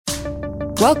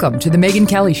Welcome to The Megyn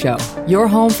Kelly Show, your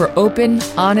home for open,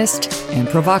 honest, and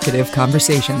provocative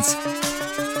conversations.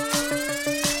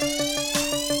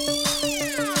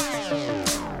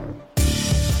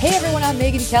 Hey everyone, I'm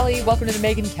Megyn Kelly. Welcome to The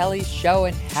Megyn Kelly Show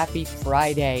and happy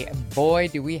Friday. Boy,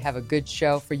 do we have a good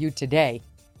show for you today.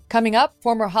 Coming up,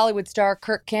 former Hollywood star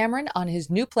Kirk Cameron on his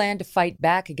new plan to fight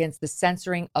back against the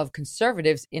censoring of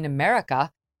conservatives in America,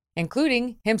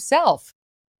 including himself.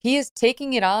 He is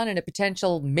taking it on in a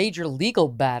potential major legal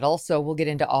battle, so we'll get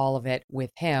into all of it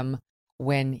with him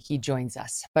when he joins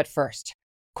us. But first,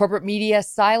 corporate media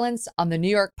silence on the New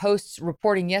York Post's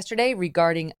reporting yesterday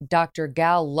regarding Dr.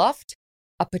 Gal Luft,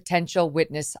 a potential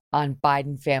witness on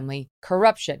Biden family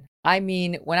corruption. I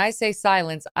mean, when I say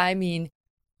silence, I mean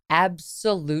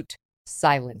absolute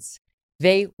silence.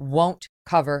 They won't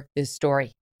cover this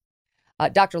story.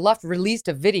 Dr. Luft released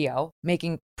a video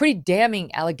making pretty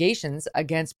damning allegations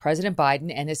against President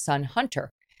Biden and his son Hunter.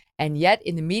 And yet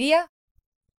in the media,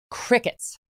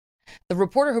 crickets. The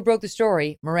reporter who broke the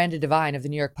story, Miranda Devine of the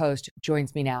New York Post,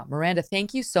 joins me now. Miranda,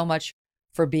 thank you so much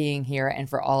for being here and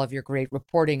for all of your great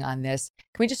reporting on this.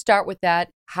 Can we just start with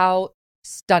that? How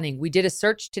stunning. We did a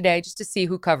search today just to see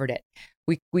who covered it.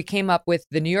 We came up with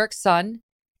the New York Sun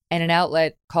and an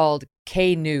outlet called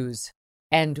K News,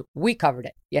 and we covered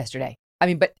it yesterday. I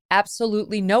mean, but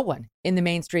absolutely no one in the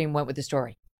mainstream went with the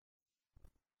story.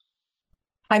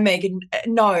 Hi, Megyn.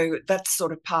 No, that's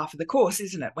sort of par for the course,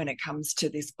 isn't it, when it comes to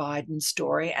this Biden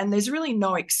story? And there's really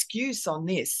no excuse on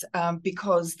this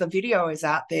because the video is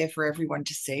out there for everyone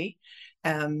to see.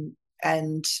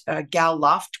 Gal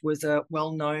Luft was a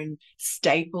well-known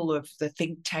staple of the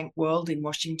think tank world in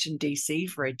Washington, D.C.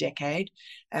 for a decade.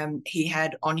 He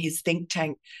had on his think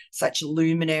tank such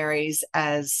luminaries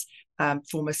as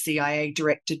former CIA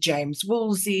Director James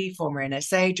Woolsey, former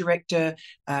NSA Director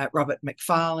Robert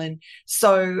McFarlane.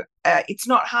 So it's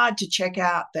not hard to check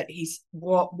out that he's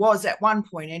was at one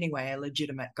point anyway a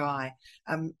legitimate guy.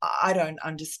 I don't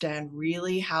understand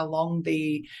really how long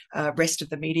the rest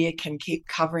of the media can keep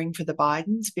covering for the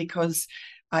Bidens, because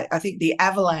I think the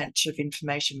avalanche of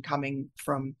information coming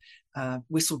from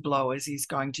whistleblowers is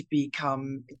going to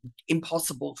become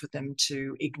impossible for them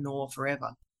to ignore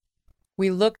forever. We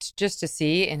looked just to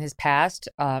see in his past,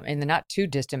 in the not too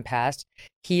distant past,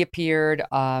 he appeared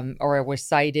or was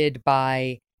cited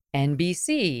by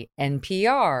NBC,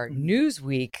 NPR,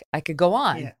 Newsweek. I could go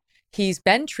on. Yeah. He's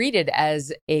been treated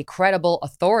as a credible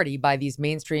authority by these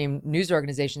mainstream news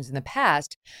organizations in the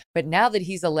past. But now that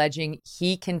he's alleging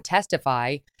he can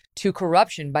testify to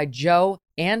corruption by Joe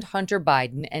and Hunter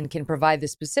Biden and can provide the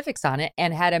specifics on it,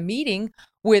 and had a meeting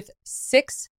with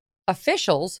 6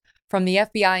 officials from the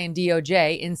FBI and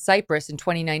DOJ in Cyprus in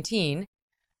 2019,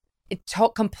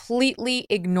 completely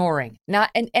ignoring.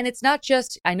 And it's not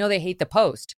just, I know they hate the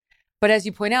Post, but as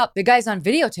you point out, the guy's on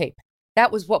videotape. That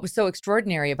was what was so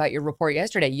extraordinary about your report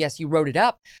yesterday. Yes, you wrote it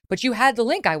up, but you had the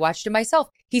link. I watched it myself.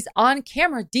 He's on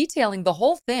camera detailing the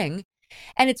whole thing.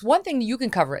 And it's one thing that you can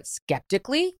cover it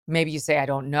skeptically. Maybe you say, I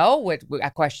don't know. I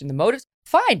question the motives.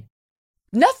 Fine.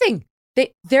 Nothing.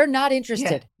 They're not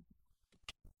interested. Yeah.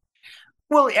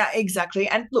 Well, yeah, exactly.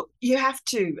 And look, you have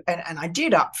to, and I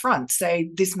did up front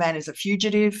say this man is a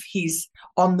fugitive. He's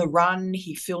on the run.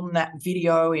 He filmed that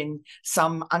video in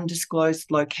some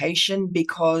undisclosed location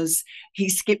because he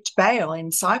skipped bail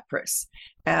in Cyprus.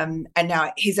 And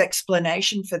now his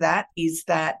explanation for that is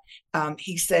that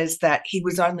he says that he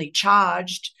was only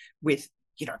charged with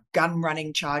gun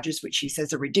running charges, which he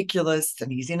says are ridiculous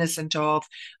and he's innocent of,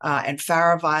 and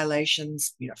FARA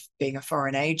violations, being a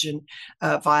foreign agent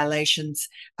violations.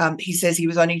 He says he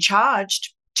was only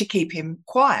charged to keep him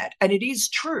quiet. And it is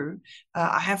true.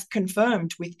 I have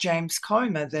confirmed with James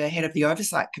Comer, the head of the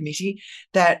Oversight Committee,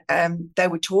 that they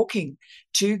were talking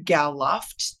to Gal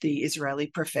Luft, the Israeli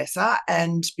professor,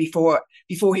 and after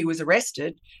he was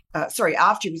arrested,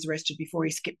 before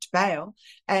he skipped bail,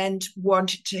 and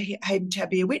wanted him to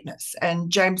be a witness. And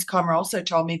James Comer also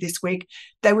told me this week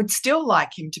they would still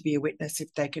like him to be a witness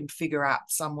if they can figure out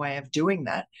some way of doing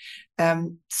that.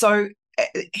 So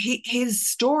his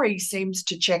story seems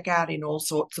to check out in all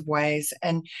sorts of ways.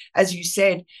 And as you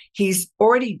said, he's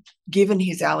already given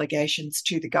his allegations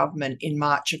to the government in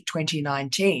March of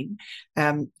 2019.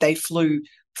 They flew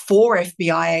 4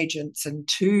 FBI agents and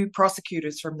 2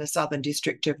 prosecutors from the Southern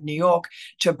District of New York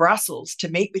to Brussels to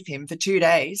meet with him for 2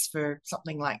 days for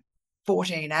something like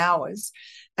 14 hours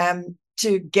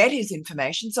to get his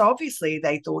information. So obviously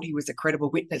they thought he was a credible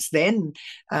witness then.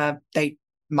 They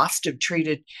must have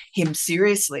treated him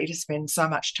seriously to spend so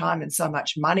much time and so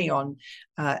much money on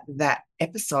that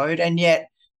episode. And yet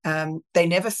they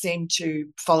never seemed to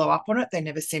follow up on it. They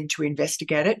never seemed to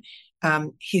investigate it.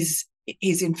 His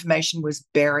his information was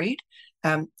buried.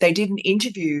 They didn't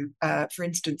interview, for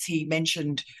instance, he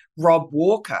mentioned Rob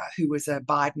Walker, who was a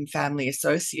Biden family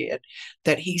associate,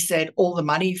 that he said all the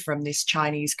money from this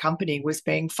Chinese company was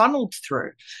being funneled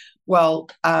through. Well,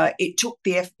 it took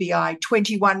the FBI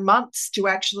 21 months to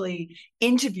actually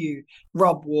interview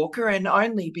Rob Walker, and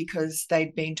only because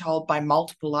they'd been told by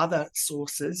multiple other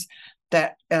sources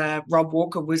that Rob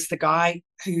Walker was the guy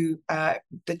who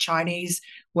the Chinese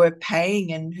were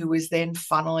paying and who was then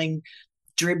funneling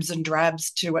dribs and drabs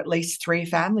to at least 3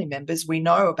 family members. We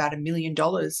know about $1 million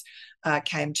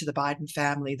came to the Biden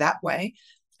family that way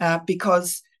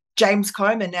because James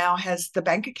Comer now has the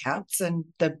bank accounts and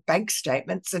the bank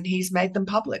statements, and he's made them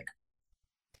public.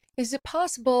 Is it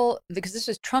possible, because this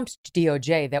was Trump's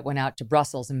DOJ that went out to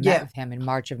Brussels and met with him in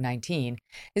March of 19,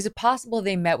 is it possible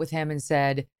they met with him and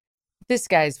said, this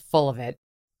guy's full of it?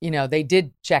 You know, they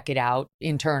did check it out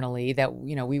internally that,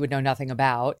 you know, we would know nothing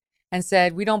about, and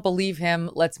said, we don't believe him,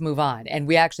 let's move on. And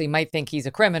we actually might think he's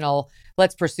a criminal,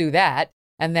 let's pursue that.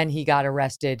 And then he got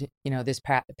arrested, you know, this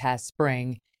past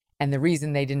spring. And the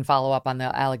reason they didn't follow up on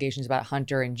the allegations about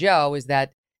Hunter and Joe is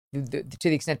that to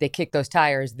the extent they kicked those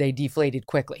tires, they deflated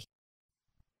quickly.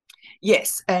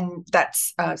 Yes, and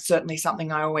that's certainly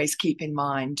something I always keep in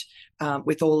mind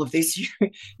with all of this.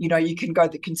 You know, you can go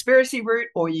the conspiracy route,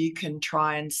 or you can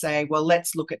try and say, well,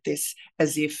 let's look at this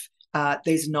as if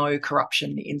there's no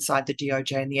corruption inside the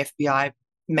DOJ and the FBI.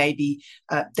 Maybe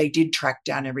they did track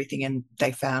down everything and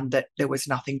they found that there was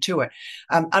nothing to it.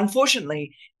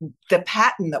 Unfortunately, the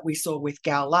pattern that we saw with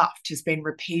Gal Luft has been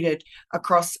repeated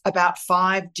across about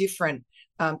 5 different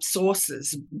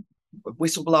sources,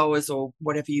 whistleblowers or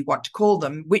whatever you want to call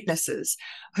them, witnesses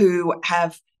who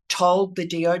have told the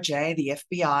DOJ, the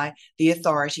FBI, the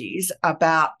authorities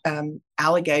about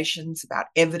allegations, about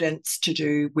evidence to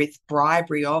do with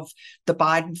bribery of the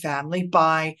Biden family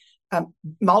by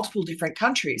multiple different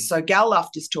countries. So Gal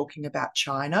Luft is talking about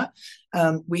China.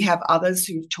 We have others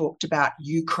who've talked about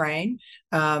Ukraine,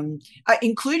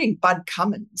 including Bud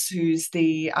Cummins, who's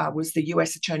was the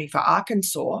U.S. attorney for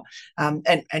Arkansas,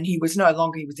 and he was no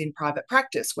longer, he was in private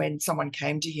practice when someone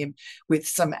came to him with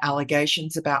some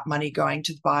allegations about money going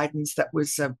to the Bidens that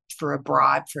was for a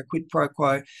bribe, for a quid pro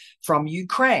quo from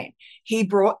Ukraine. He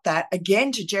brought that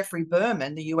again to Jeffrey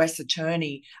Berman, the U.S.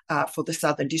 attorney for the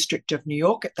Southern District of New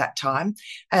York at that time,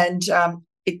 and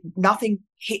nothing.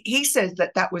 He says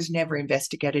that was never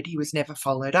investigated. He was never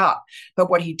followed up. But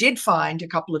what he did find a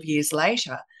couple of years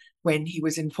later, when he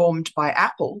was informed by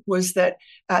Apple, was that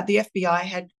the FBI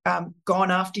had gone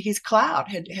after his cloud,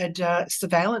 had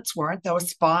surveillance warrant. They were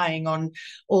spying on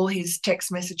all his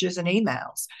text messages and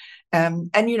emails.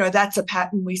 And, you know, that's a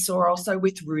pattern we saw also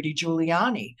with Rudy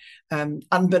Giuliani.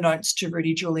 Unbeknownst to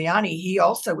Rudy Giuliani, he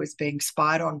also was being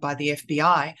spied on by the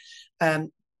FBI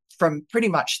from pretty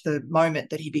much the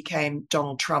moment that he became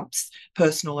Donald Trump's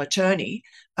personal attorney,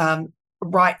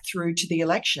 right through to the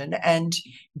election. And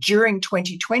during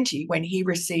 2020, when he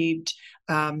received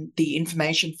the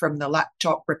information from the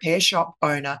laptop repair shop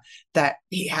owner that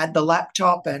he had the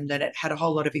laptop and that it had a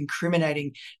whole lot of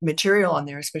incriminating material on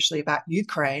there, especially about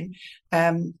Ukraine,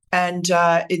 the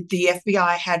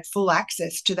FBI had full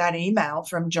access to that email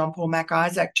from John Paul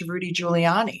MacIsaac to Rudy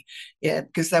Giuliani,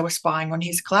 because they were spying on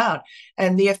his cloud.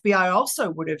 And the FBI also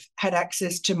would have had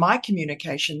access to my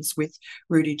communications with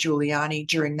Rudy Giuliani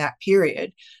during that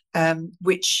period,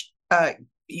 which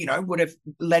would have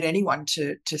led anyone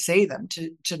to see them,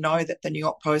 to know that the New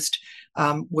York Post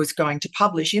was going to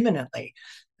publish imminently.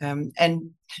 How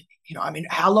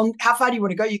far do you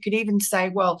want to go? You could even say,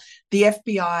 well, the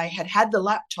FBI had the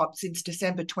laptop since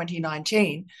December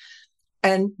 2019,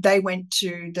 and they went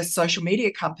to the social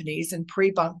media companies and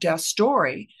pre-bunked our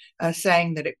story,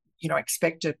 saying that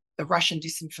expect a Russian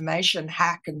disinformation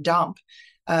hack and dump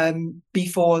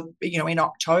before, in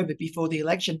October, before the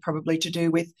election, probably to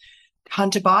do with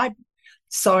Hunter Biden.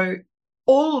 So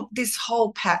all this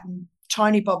whole pattern,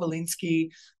 Tony Bobulinski,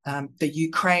 the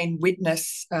Ukraine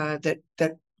witness that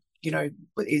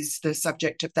is the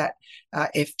subject of that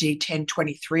FD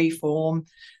 1023 form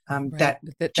right. that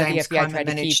James the FBI Comer tried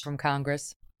to managed keep from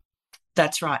Congress.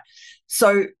 That's right.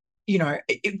 So,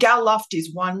 Gal Luft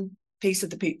is one piece of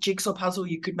the jigsaw puzzle.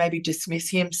 You could maybe dismiss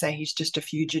him, say he's just a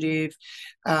fugitive.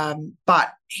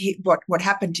 But what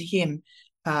happened to him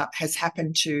has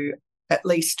happened to at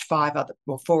least 4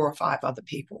 or 5 other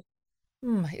people.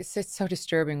 It's so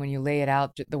disturbing when you lay it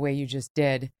out the way you just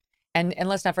did. And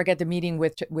let's not forget the meeting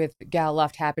with Gal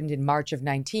Luft happened in March of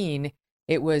 19.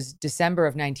 It was December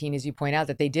of 19, as you point out,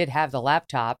 that they did have the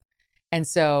laptop. And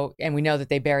so, and we know that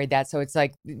they buried that. So it's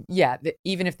like, yeah,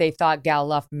 even if they thought Gal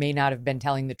Luft may not have been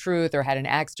telling the truth or had an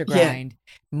axe to Yeah. grind,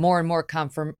 more and more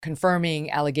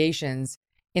confirming allegations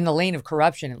in the lane of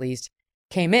corruption, at least,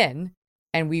 came in.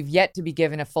 And we've yet to be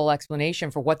given a full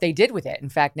explanation for what they did with it. In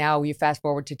fact, now we fast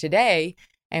forward to today,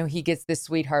 and he gets this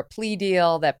sweetheart plea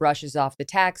deal that brushes off the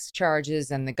tax charges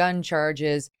and the gun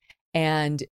charges.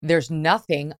 And there's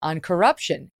nothing on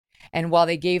corruption. And while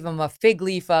they gave him a fig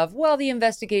leaf of, well, the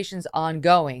investigation's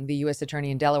ongoing, the U.S.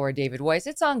 Attorney in Delaware, David Weiss,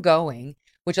 it's ongoing,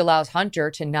 which allows Hunter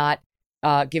to not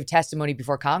give testimony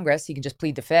before Congress. He can just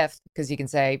plead the fifth because he can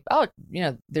say, oh,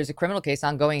 there's a criminal case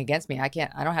ongoing against me. I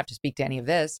don't have to speak to any of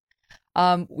this.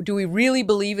 Do we really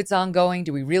believe it's ongoing?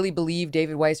 Do we really believe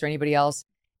David Weiss or anybody else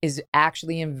is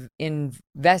actually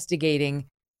investigating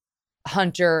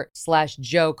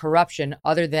Hunter/Joe corruption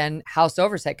other than House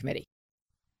Oversight Committee?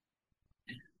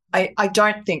 I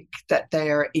don't think that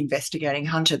they are investigating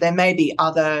Hunter. There may be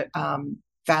other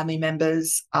family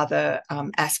members, other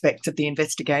aspects of the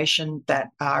investigation that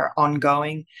are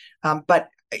ongoing, but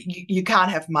you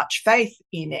can't have much faith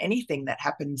in anything that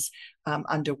happens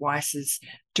under Weiss's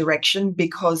direction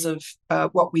because of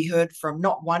what we heard from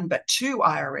not one but two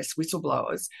IRS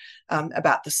whistleblowers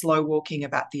about the slow walking,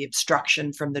 about the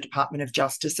obstruction from the Department of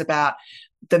Justice, about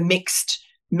the mixed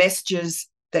messages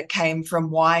that came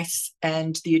from Weiss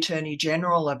and the Attorney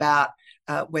General about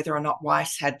whether or not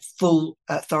Weiss had full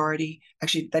authority.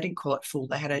 Actually, they didn't call it full.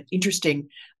 They had an interesting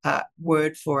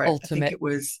word for it. Ultimate. I think it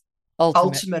was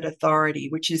ultimate authority,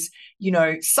 which is,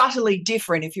 subtly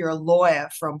different if you're a lawyer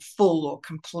from full or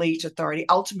complete authority.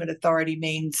 Ultimate authority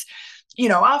means,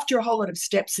 after a whole lot of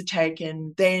steps are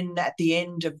taken, then at the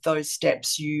end of those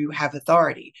steps, you have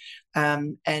authority.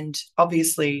 And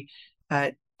obviously,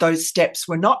 those steps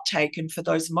were not taken for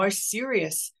those most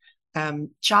serious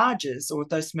charges or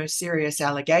those most serious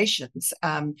allegations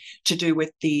to do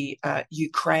with the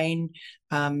Ukraine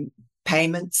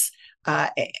payments,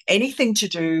 anything to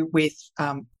do with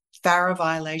FARA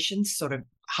violations, sort of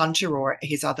Hunter or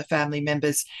his other family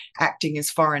members acting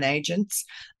as foreign agents,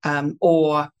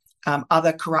 or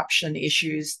other corruption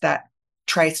issues that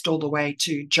traced all the way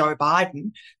to Joe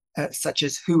Biden, such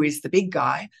as who is the big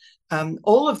guy.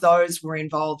 All of those were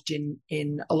involved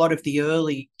in a lot of the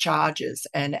early charges.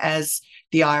 And as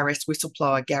the IRS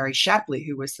whistleblower Gary Shapley,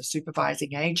 who was the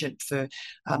supervising agent for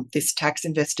this tax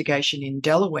investigation in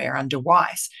Delaware under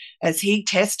Weiss, as he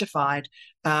testified,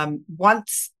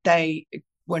 once they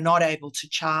were not able to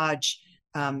charge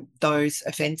those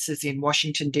offences in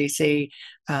Washington, D.C.,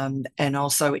 and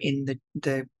also in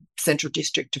the Central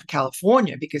District of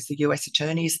California, because the US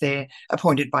attorneys there,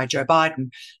 appointed by Joe Biden,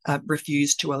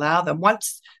 refused to allow them.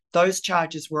 Once those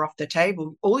charges were off the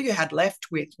table, all you had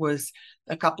left with was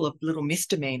a couple of little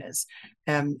misdemeanors.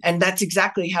 And that's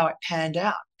exactly how it panned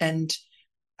out. And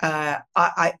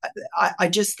I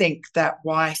just think that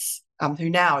Weiss,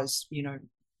 who now is,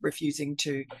 refusing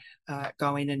to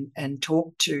go in and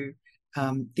talk to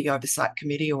the Oversight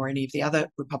Committee or any of the other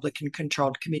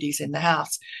Republican-controlled committees in the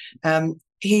House,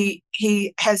 he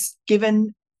has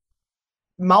given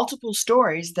multiple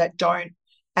stories that don't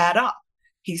add up.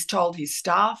 He's told his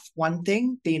staff one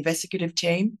thing, the investigative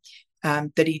team,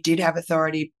 that he did have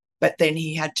authority, but then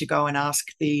he had to go and ask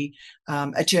the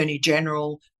Attorney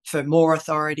General for more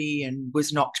authority and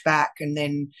was knocked back. And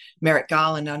then Merrick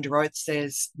Garland under oath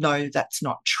says, no, that's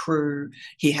not true.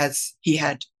 He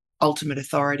had ultimate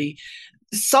authority.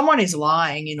 Someone is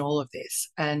lying in all of this.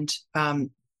 And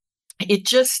it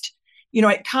just,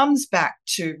 it comes back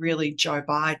to really Joe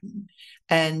Biden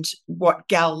and what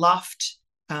Gal Luft,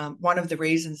 one of the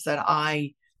reasons that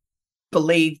I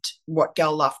believed what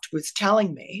Gal Luft was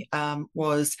telling me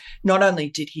was not only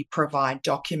did he provide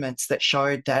documents that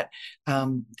showed that,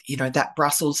 that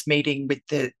Brussels meeting with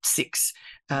the 6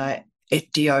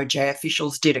 DOJ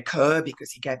officials did occur,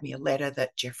 because he gave me a letter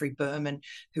that Jeffrey Berman,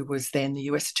 who was then the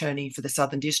US Attorney for the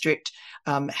Southern District,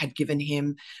 had given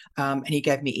him. And he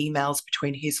gave me emails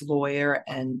between his lawyer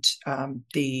and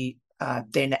the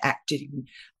then acting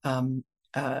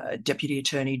Deputy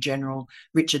Attorney General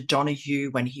Richard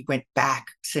Donoghue when he went back,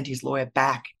 sent his lawyer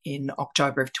back in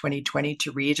October of 2020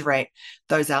 to reiterate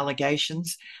those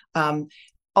allegations.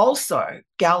 Also,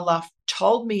 Gal Luft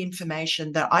told me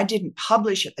information that I didn't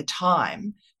publish at the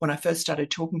time when I first started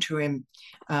talking to him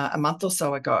a month or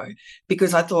so ago,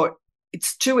 because I thought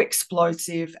it's too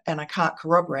explosive and I can't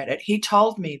corroborate it. He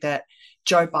told me that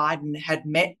Joe Biden had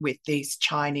met with these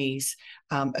Chinese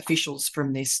officials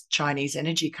from this Chinese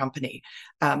energy company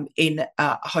in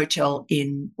a hotel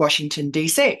in Washington,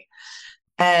 D.C.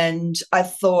 And I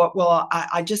thought, well,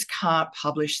 I just can't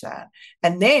publish that.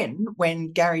 And then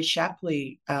when Gary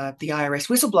Shapley, the IRS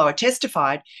whistleblower,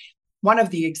 testified, one of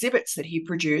the exhibits that he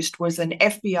produced was an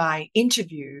FBI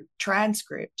interview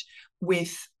transcript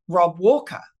with Rob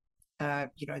Walker,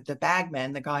 the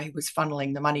bagman, the guy who was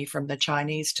funneling the money from the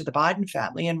Chinese to the Biden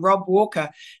family. And Rob Walker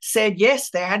said,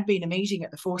 yes, there had been a meeting at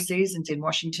the Four Seasons in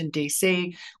Washington,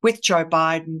 D.C. with Joe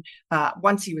Biden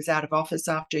once he was out of office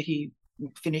after he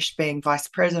finished being vice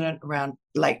president around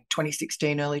late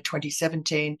 2016, early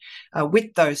 2017,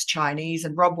 with those Chinese.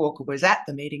 And Rob Walker was at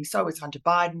the meeting, so was Hunter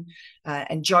Biden,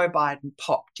 and Joe Biden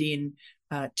popped in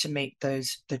to meet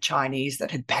the Chinese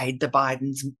that had paid the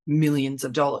Bidens millions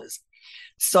of dollars.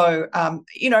 So,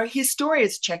 his story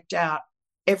is checked out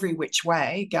every which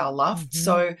way, Gal Luft. Mm-hmm.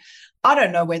 So I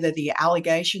don't know whether the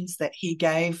allegations that he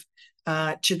gave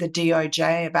to the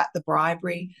DOJ about the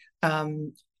bribery,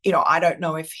 I don't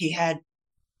know if he had,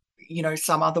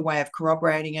 some other way of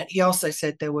corroborating it. He also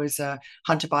said there was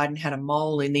Hunter Biden had a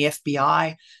mole in the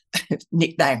FBI,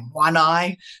 nicknamed One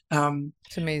Eye.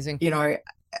 It's amazing.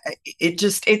 It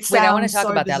sounds. Wait, I want to talk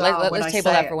so about that. Let's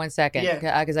table that for 1 second,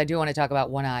 because I do want to talk about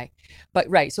One Eye. But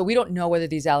right, so we don't know whether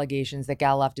these allegations that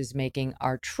Gal Luft is making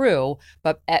are true,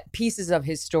 but pieces of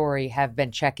his story have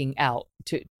been checking out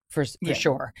for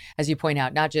sure, as you point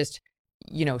out. Not just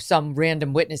some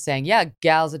random witness saying, "Yeah,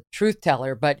 Gal's a truth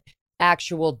teller," but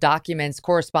actual documents,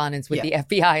 correspondence with the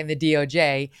FBI and the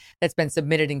DOJ that's been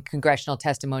submitted in congressional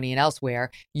testimony and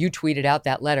elsewhere. You tweeted out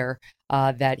that letter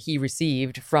that he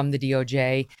received from the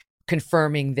DOJ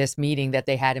confirming this meeting that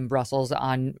they had in Brussels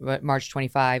on March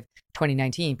 25,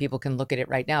 2019. People can look at it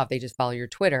right now if they just follow your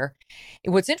Twitter.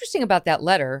 And what's interesting about that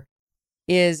letter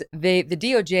is the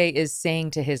DOJ is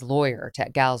saying to his lawyer, to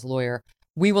Gal's lawyer,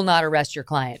 "We will not arrest your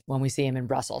client when we see him in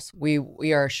Brussels. We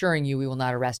are assuring you we will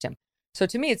not arrest him." So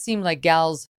to me, it seemed like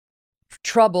Gal's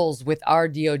troubles with our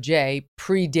DOJ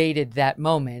predated that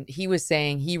moment. He was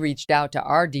saying he reached out to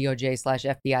our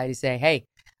DOJ/FBI to say, "Hey,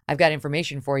 I've got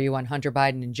information for you on Hunter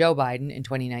Biden and Joe Biden in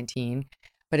 2019."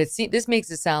 But this makes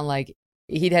it sound like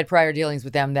he'd had prior dealings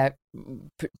with them that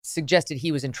suggested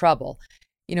he was in trouble.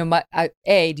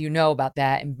 A, do you know about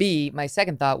that? And B, my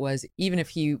second thought was, even if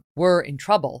he were in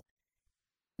trouble,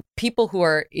 people who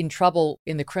are in trouble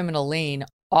in the criminal lane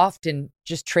often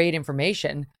just trade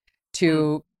information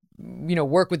to,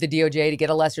 work with the DOJ to get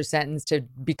a lesser sentence, to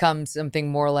become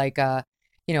something more like a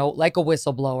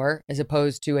whistleblower as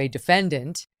opposed to a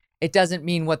defendant. It doesn't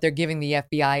mean what they're giving the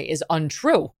FBI is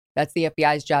untrue. That's the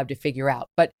FBI's job to figure out.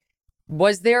 But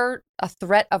was there a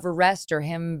threat of arrest or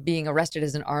him being arrested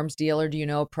as an arms dealer, do you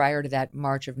know, prior to that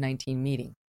March of 19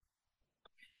 meeting?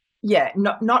 Yeah,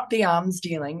 not the arms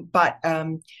dealing, but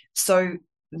so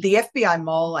the FBI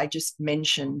mole I just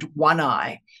mentioned, One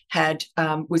Eye,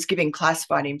 was giving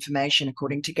classified information,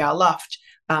 according to Gal Luft,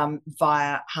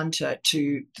 via Hunter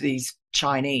to these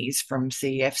Chinese from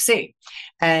CEFC.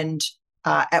 And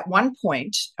at one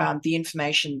point, the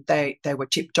information they were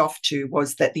tipped off to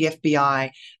was that the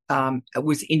FBI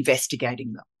was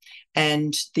investigating them.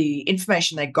 And the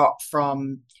information they got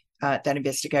from that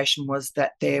investigation was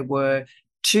that there were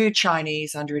 2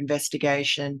 Chinese under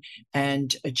investigation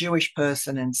and a Jewish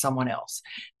person and someone else.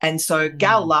 And so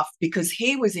Gal Luft, because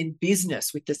he was in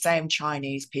business with the same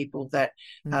Chinese people that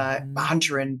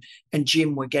Hunter and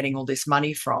Jim were getting all this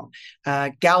money from,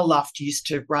 Gal Luft used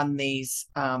to run these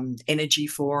energy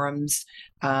forums,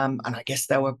 and I guess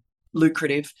they were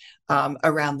lucrative,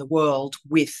 around the world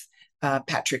with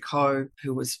Patrick Ho,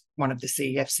 who was one of the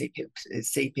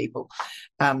CEFC people.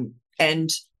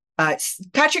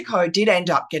 Patrick Ho did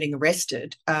end up getting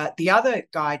arrested. The other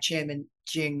guy, Chairman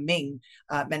Jiang Ming,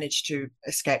 managed to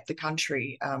escape the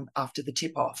country after the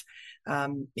tip-off.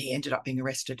 He ended up being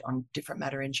arrested on a different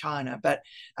matter in China. But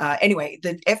anyway,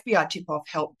 the FBI tip-off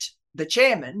helped the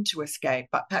chairman to escape,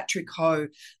 but Patrick Ho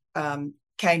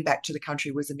came back to the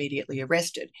country, was immediately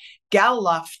arrested. Gal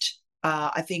Luft,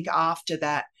 I think after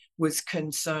that, was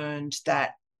concerned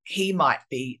that he might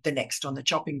be the next on the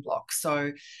chopping block.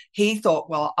 So he thought,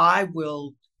 well, I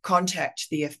will contact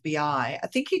the FBI. I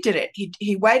think he did it.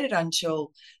 He waited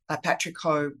until Patrick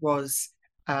Ho was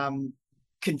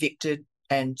convicted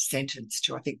and sentenced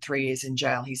to, I think, 3 years in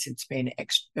jail. He's since been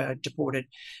deported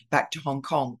back to Hong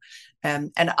Kong.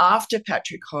 And after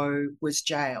Patrick Ho was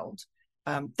jailed,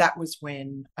 that was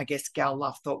when I guess Gal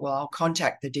Luft thought, well, I'll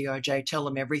contact the DOJ, tell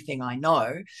them everything I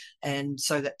know, and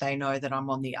so that they know that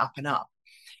I'm on the up and up.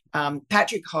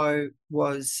 Patrick Ho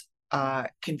was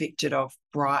convicted of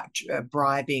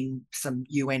bribing some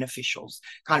UN officials,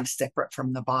 kind of separate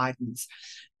from the Bidens.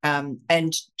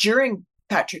 And during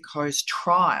Patrick Ho's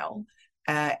trial,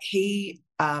 he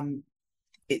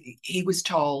he was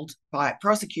told by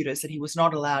prosecutors that he was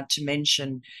not allowed to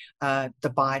mention the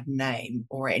Biden name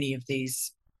or any of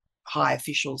these high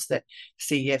officials that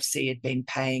CEFC had been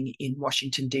paying in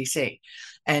Washington, D.C.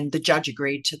 And the judge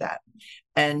agreed to that.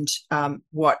 And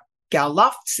what Gal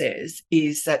Luft says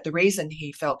is that the reason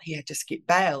he felt he had to skip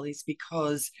bail is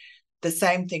because the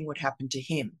same thing would happen to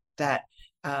him, that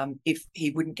if he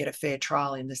wouldn't get a fair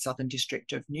trial in the Southern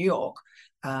District of New York,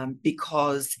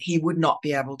 because he would not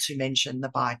be able to mention the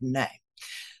Biden name.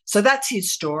 So that's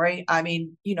his story. I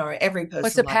mean, every person. Well,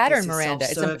 it's a like pattern, this is Miranda.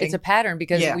 self-serving. It's a pattern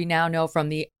because we now know from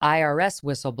the IRS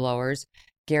whistleblowers,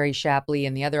 Gary Shapley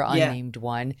and the other unnamed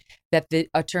one, that the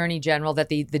Attorney General, that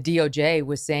the DOJ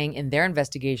was saying in their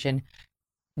investigation,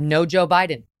 no Joe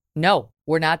Biden. No,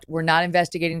 we're not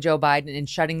investigating Joe Biden, and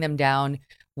shutting them down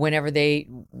whenever they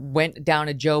went down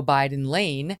a Joe Biden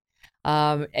lane.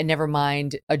 And never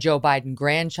mind a Joe Biden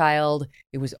grandchild.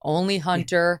 It was only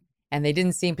Hunter. And they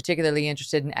didn't seem particularly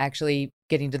interested in actually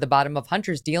getting to the bottom of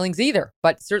Hunter's dealings either.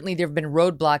 But certainly there have been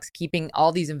roadblocks keeping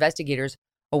all these investigators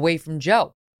away from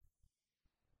Joe.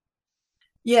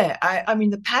 Yeah, I mean,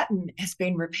 the pattern has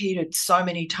been repeated so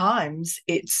many times.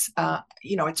 It's,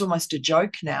 it's almost a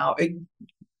joke now.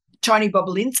 Tony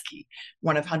Bobulinski,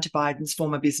 one of Hunter Biden's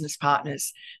former business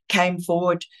partners, came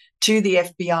forward to the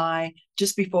FBI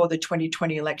just before the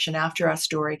 2020 election, after our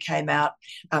story came out.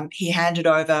 He handed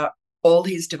over all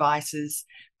his devices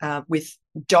with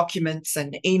documents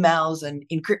and emails and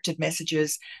encrypted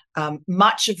messages,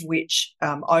 much of which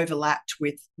overlapped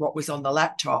with what was on the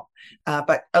laptop,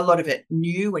 but a lot of it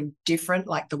new and different,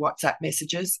 like the WhatsApp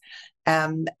messages.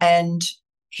 And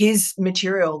his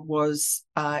material was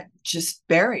just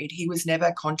buried. He was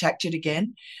never contacted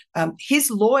again. His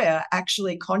lawyer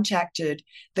actually contacted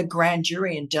the grand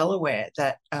jury in Delaware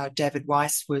that David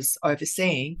Weiss was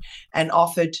overseeing and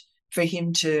offered for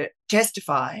him to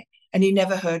testify, and he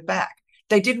never heard back.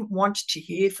 They didn't want to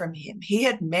hear from him. He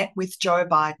had met with Joe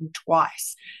Biden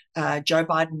twice. Joe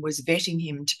Biden was vetting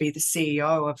him to be the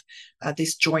CEO of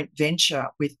this joint venture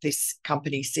with this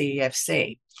company,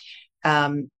 CEFC.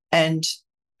 And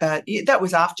that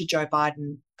was after Joe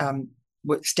Biden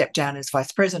stepped down as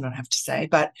vice president, I have to say.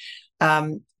 But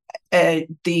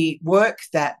the work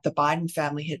that the Biden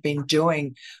family had been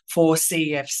doing for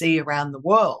CEFC around the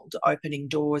world, opening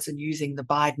doors and using the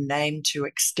Biden name to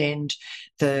extend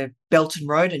the Belt and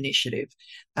Road Initiative,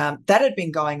 that had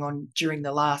been going on during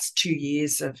the last 2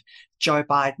 years of Joe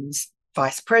Biden's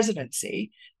vice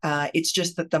presidency. It's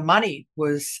just that the money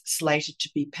was slated to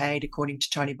be paid, according to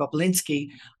Tony Bobulinski,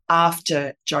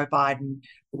 after Joe Biden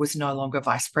was no longer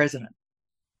vice president.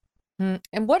 And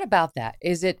what about that?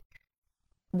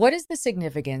 What is the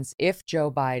significance if Joe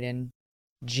Biden,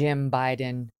 Jim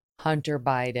Biden, Hunter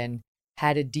Biden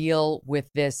had a deal with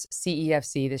this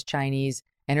CEFC, this Chinese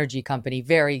energy company,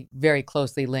 very, very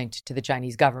closely linked to the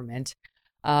Chinese government,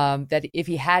 that if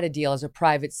he had a deal as a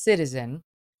private citizen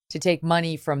to take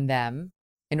money from them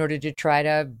in order to try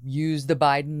to use the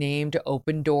Biden name to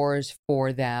open doors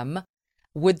for them,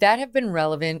 would that have been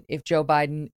relevant if Joe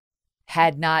Biden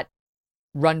had not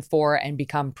run for and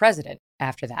become president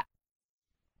after that?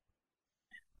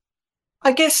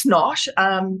 I guess not.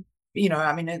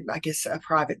 I guess a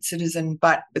private citizen.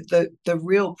 But the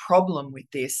real problem with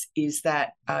this is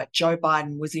that Joe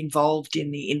Biden was involved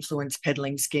in the influence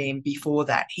peddling scheme before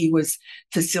that. He was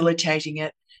facilitating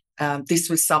it. This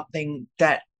was something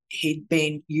that he'd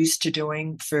been used to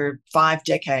doing for 5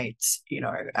 decades,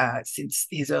 since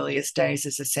his earliest days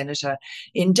as a senator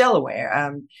in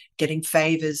Delaware, getting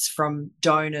favors from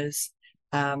donors,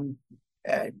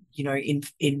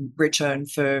 in return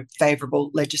for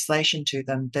favorable legislation to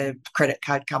them. The credit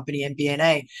card company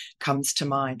MBNA comes to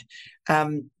mind.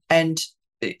 And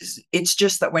it's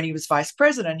just that when he was vice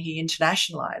president, he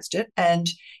internationalized it, and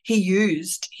he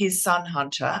used his son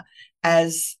Hunter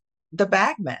as the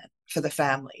bagman for the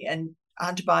family. And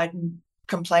Hunter Biden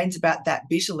complains about that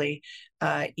bitterly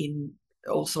in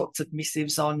all sorts of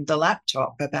missives on the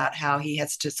laptop about how he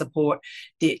has to support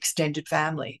the extended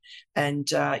family.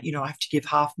 And, I have to give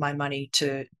half my money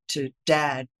to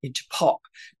dad, to Pop.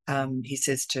 He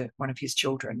says to one of his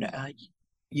children,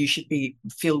 you should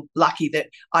feel lucky that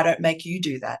I don't make you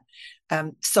do that.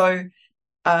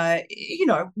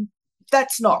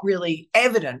 That's not really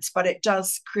evidence, but it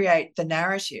does create the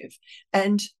narrative.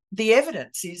 And the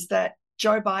evidence is that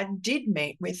Joe Biden did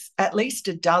meet with at least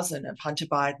a dozen of Hunter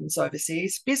Biden's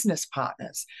overseas business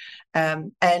partners.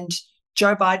 And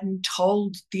Joe Biden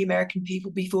told the American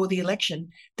people before the election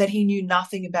that he knew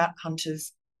nothing about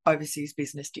Hunter's overseas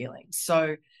business dealings.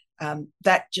 So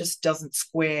that just doesn't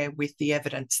square with the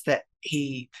evidence that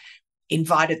he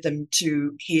invited them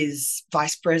to his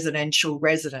vice presidential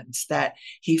residence, that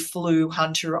he flew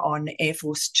Hunter on Air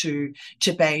Force Two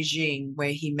to Beijing,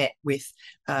 where he met with,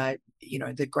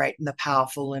 the great and the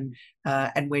powerful,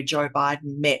 and where Joe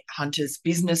Biden met Hunter's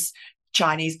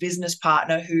Chinese business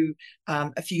partner, who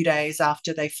a few days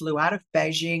after they flew out of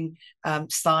Beijing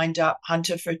signed up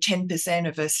Hunter for 10%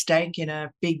 of a stake in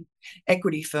a big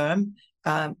equity firm,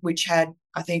 which had,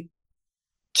 I think,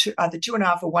 either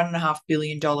 $2.5 or $1.5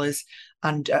 billion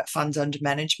under funds under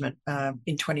management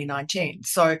in 2019.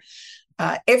 So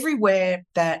everywhere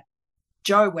that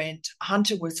Joe went,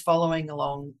 Hunter was following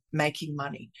along, making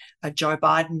money. Joe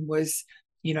Biden was,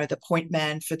 the point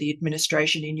man for the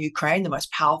administration in Ukraine, the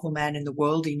most powerful man in the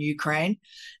world in Ukraine.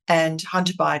 And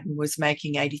Hunter Biden was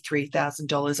making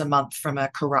 $83,000 a month from a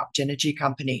corrupt energy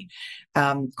company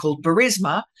called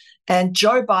Burisma. And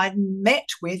Joe Biden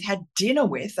had dinner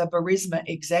with a Burisma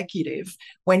executive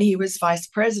when he was vice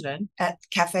president at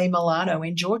Cafe Milano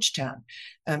in Georgetown.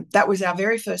 That was our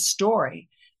very first story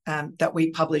that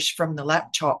we published from the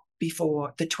laptop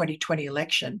before the 2020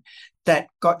 election that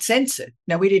got censored.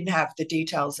 Now, we didn't have the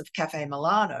details of Cafe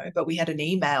Milano, but we had an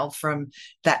email from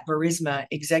that Burisma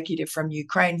executive from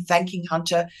Ukraine thanking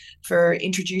Hunter for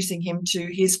introducing him to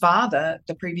his father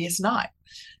the previous night.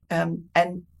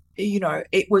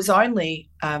 It was only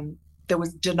there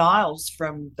was denials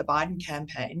from the Biden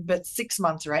campaign, but 6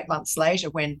 months or 8 months later,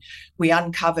 when we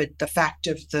uncovered the fact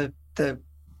of the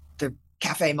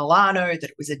Cafe Milano,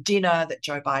 that it was a dinner that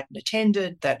Joe Biden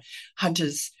attended, that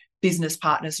Hunter's business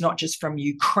partners, not just from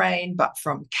Ukraine, but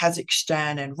from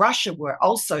Kazakhstan and Russia, were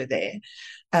also there,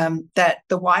 that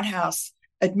the White House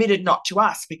admitted, not to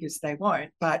us because they won't,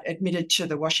 but admitted to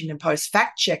the Washington Post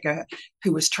fact checker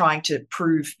who was trying to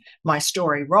prove my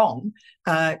story wrong.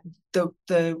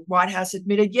 The White House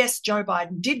admitted, yes, Joe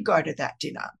Biden did go to that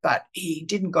dinner, but he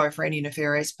didn't go for any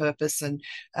nefarious purpose, and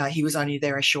he was only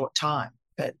there a short time.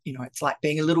 But, it's like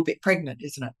being a little bit pregnant,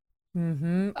 isn't it?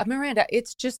 Mm-hmm. Miranda,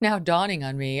 it's just now dawning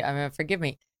on me. Forgive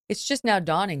me. It's just now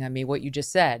dawning on me what you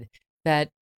just said, that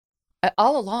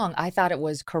all along I thought it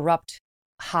was corrupt,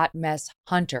 hot mess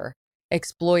Hunter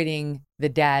exploiting the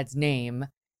dad's name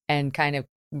and kind of,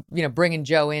 bringing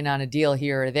Joe in on a deal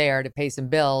here or there to pay some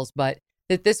bills, but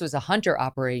that this was a Hunter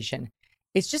operation.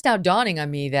 It's just now dawning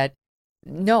on me that,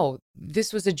 no,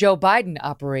 this was a Joe Biden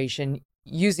operation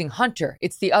using Hunter.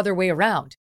 It's the other way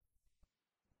around.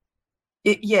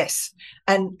 Yes.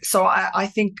 And so I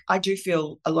think I do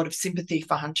feel a lot of sympathy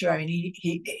for Hunter. I mean,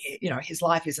 he his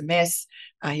life is a mess.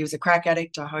 He was a crack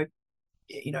addict. I hope,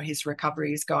 his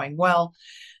recovery is going well.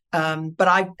 But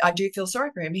I do feel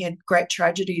sorry for him. He had great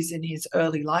tragedies in his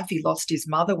early life. He lost his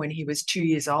mother when he was 2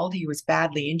 years old. He was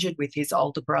badly injured with his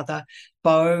older brother,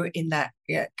 Bo, in that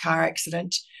car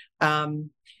accident.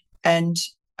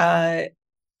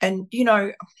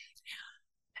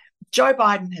 Joe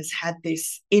Biden has had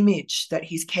this image that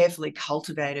he's carefully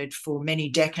cultivated for many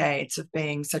decades of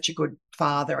being such a good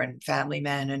father and family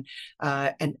man,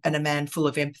 and a man full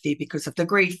of empathy because of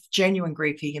the genuine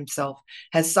grief he himself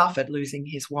has suffered, losing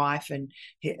his wife and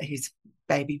his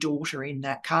baby daughter in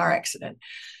that car accident.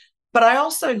 But I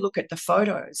also look at the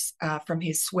photos from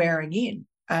his swearing in.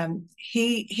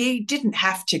 He didn't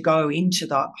have to go into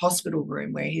the hospital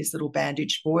room where his little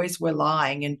bandaged boys were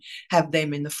lying and have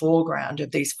them in the foreground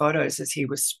of these photos as he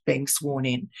was being sworn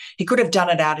in. He could have done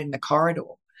it out in the corridor.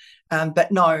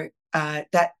 But no,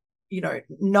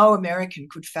 no American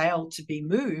could fail to be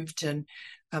moved and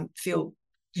feel,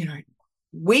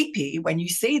 weepy when you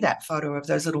see that photo of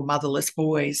those little motherless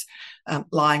boys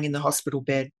lying in the hospital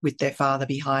bed with their father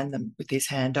behind them with his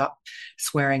hand up,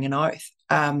 swearing an oath.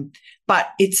 But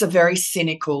it's a very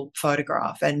cynical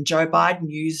photograph, and Joe Biden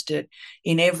used it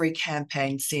in every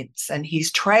campaign since, and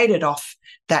he's traded off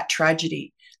that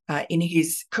tragedy in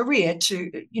his career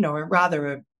to, a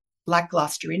rather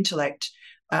lackluster intellect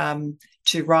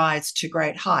to rise to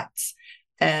great heights,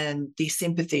 and the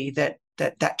sympathy that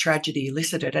tragedy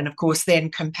elicited. And of course, then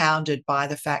compounded by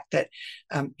the fact that,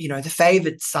 the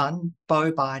favoured son,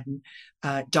 Bo Biden,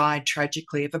 died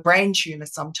tragically of a brain tumour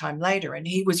sometime later. And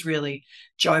he was really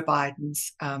Joe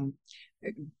Biden's,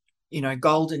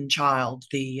 golden child.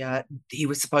 He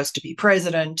was supposed to be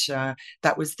president.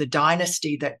 That was the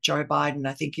dynasty that Joe Biden,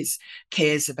 I think,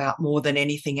 cares about more than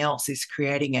anything else, is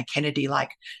creating a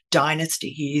Kennedy-like dynasty.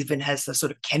 He even has the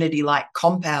sort of Kennedy-like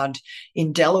compound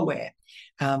in Delaware,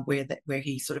 where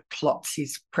he sort of plots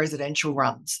his presidential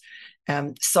runs.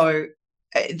 So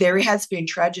there has been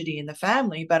tragedy in the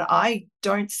family, but I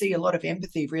don't see a lot of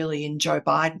empathy really in Joe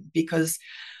Biden because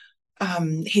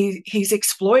he's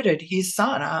exploited his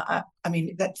son. I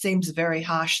mean, that seems a very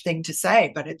harsh thing to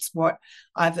say, but it's what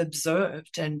I've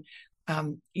observed. And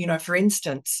For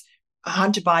instance,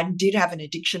 Hunter Biden did have an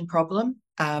addiction problem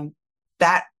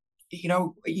that,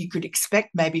 you could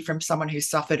expect maybe from someone who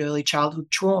suffered early childhood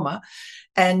trauma.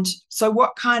 And so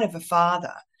what kind of a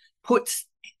father puts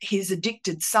his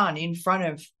addicted son in front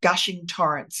of gushing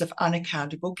torrents of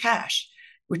unaccountable cash,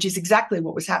 which is exactly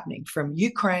what was happening from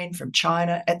Ukraine, from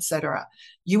China, etc.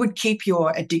 You would keep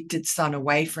your addicted son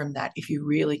away from that if you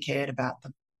really cared about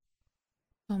them.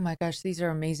 Oh my gosh, these are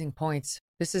amazing points.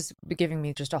 This is giving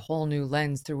me just a whole new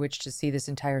lens through which to see this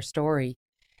entire story.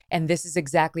 And this is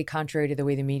exactly contrary to the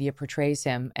way the media portrays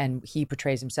him and he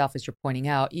portrays himself, as you're pointing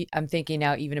out. I'm thinking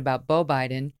now even about Beau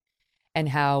Biden and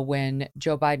how when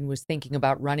Joe Biden was thinking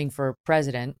about running for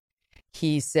president,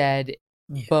 he said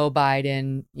Beau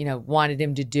Biden, wanted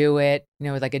him to do it,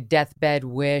 like a deathbed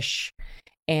wish.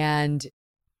 And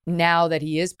now that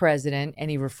he is president and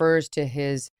he refers to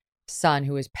his son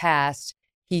who has passed,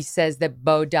 he says that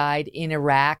Beau died in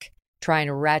Iraq, trying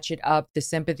to ratchet up the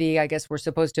sympathy I guess we're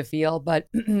supposed to feel. But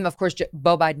of course,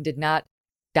 Beau Biden did not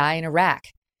die in Iraq.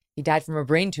 He died from a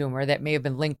brain tumor that may have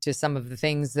been linked to some of the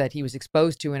things that he was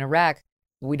exposed to in Iraq.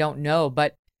 We don't know,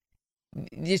 but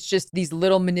it's just these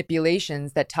little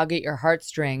manipulations that tug at your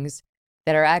heartstrings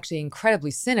that are actually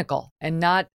incredibly cynical and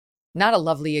not a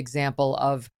lovely example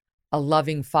of a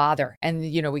loving father. And,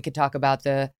 we could talk about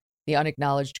the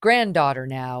unacknowledged granddaughter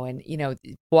now. And,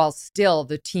 while still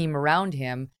the team around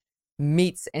him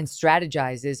meets and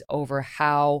strategizes over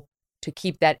how to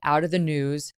keep that out of the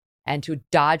news and to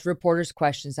dodge reporters'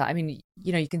 questions. I mean,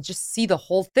 you can just see the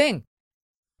whole thing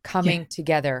coming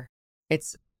together.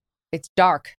 It's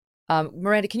dark.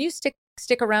 Miranda, can you stick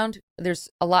around? There's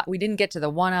a lot. We didn't get to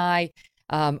the one eye.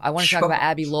 I want to talk about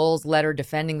Abby Lowell's letter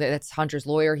defending that's Hunter's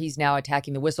lawyer. He's now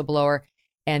attacking the whistleblower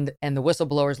and the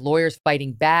whistleblower's lawyers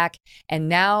fighting back. And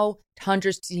now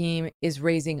Hunter's team is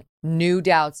raising new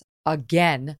doubts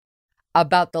again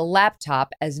about the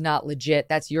laptop as not legit.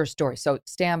 That's your story. So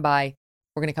stand by.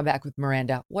 We're going to come back with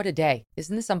Miranda. What a day.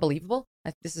 Isn't this unbelievable?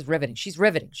 This is riveting. She's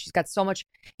riveting. She's got so much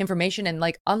information. And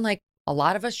unlike a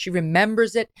lot of us, she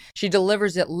remembers it. She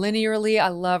delivers it linearly. I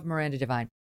love Miranda Devine.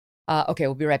 Okay,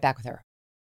 we'll be right back with her.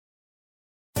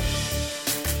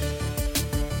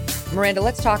 Miranda,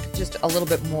 let's talk just a little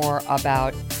bit more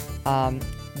about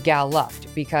Gal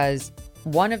Luft, because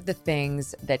one of the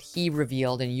things that he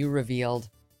revealed and you revealed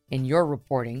in your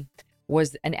reporting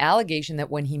was an allegation that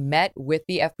when he met with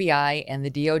the FBI and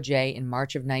the DOJ in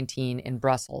March of 19 in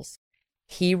Brussels,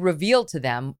 he revealed to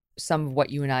them some of what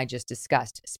you and I just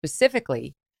discussed,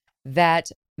 specifically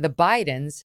that the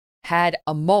Bidens had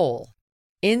a mole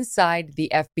inside the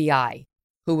FBI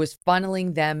who was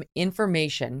funneling them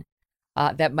information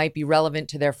that might be relevant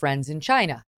to their friends in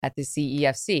China at the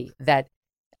CEFC, that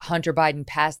Hunter Biden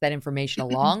passed that information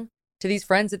along to these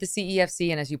friends at the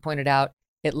CEFC. And as you pointed out,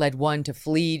 it led one to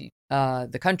flee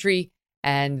the country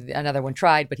and another one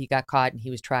tried, but he got caught and he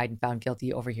was tried and found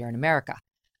guilty over here in America.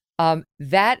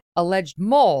 That alleged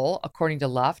mole, according to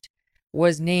Luft,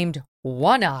 was named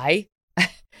One Eye.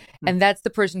 And that's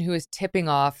the person who is tipping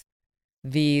off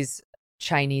these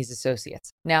Chinese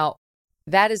associates. Now,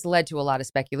 that has led to a lot of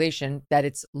speculation that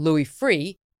it's Louis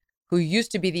Freeh, who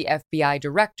used to be the FBI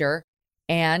director,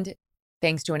 and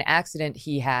thanks to an accident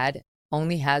he had,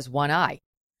 only has one eye.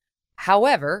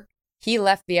 However, he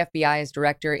left the FBI as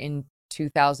director in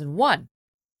 2001.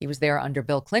 He was there under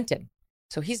Bill Clinton.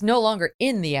 So he's no longer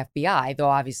in the FBI, though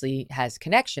obviously has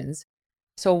connections.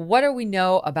 So what do we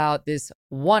know about this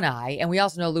one eye? And we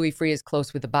also know Louis Freeh is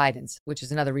close with the Bidens, which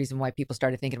is another reason why people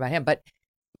started thinking about him. But,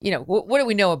 what do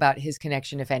we know about his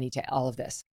connection, if any, to all of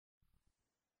this?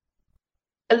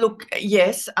 Look,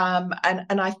 yes, and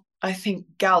I think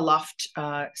Gal Luft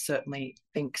certainly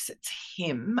thinks it's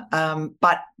him,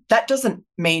 but that doesn't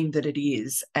mean that it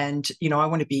is. And I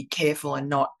want to be careful and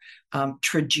not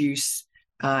traduce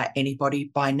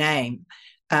anybody by name.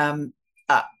 I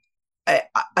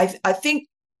think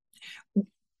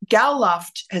Gal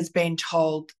Luft has been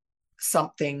told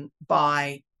something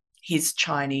by his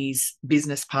Chinese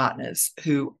business partners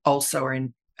who also are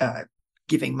in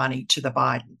giving money to the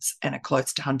Bidens and are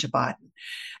close to Hunter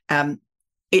Biden.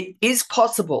 It is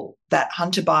possible that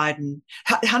Hunter Biden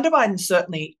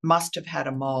certainly must have had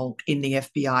a mole in the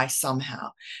FBI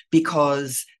somehow,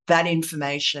 because that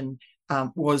information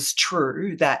was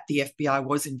true, that the FBI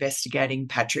was investigating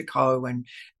Patrick Ho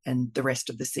and the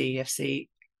rest of the CEFC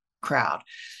crowd.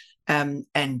 And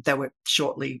they were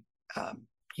shortly,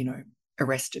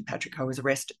 arrested. Patrick Ho was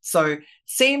arrested. So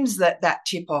seems that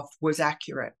tip-off was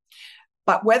accurate.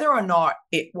 But whether or not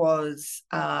it was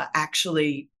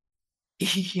actually,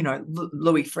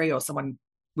 Louis Freeh or someone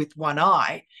with one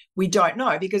eye, we don't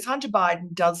know, because Hunter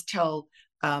Biden does tell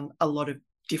a lot of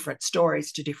different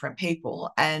stories to different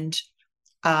people. And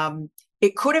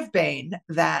it could have been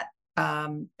that,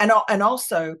 and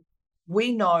also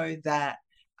we know that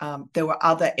there are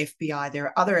other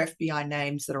FBI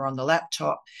names that are on the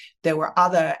laptop. There were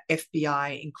other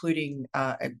FBI, including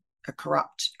a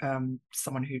corrupt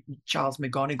someone Charles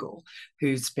McGonigal,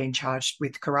 who's been charged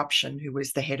with corruption, who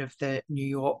was the head of the New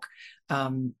York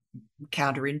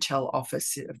counter intel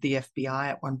office of the FBI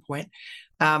at one point.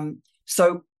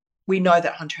 So we know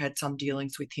that Hunter had some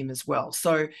dealings with him as well.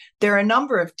 So there are a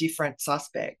number of different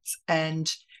suspects, and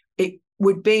it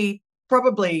would be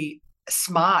probably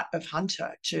smart of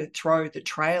Hunter to throw the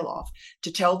trail off,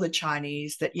 to tell the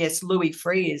Chinese that, yes, Louis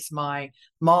Freeh is my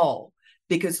mole,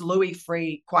 because Louis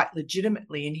Freeh, quite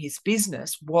legitimately in his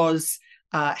business,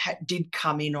 did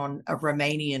come in on a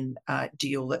Romanian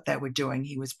deal that they were doing.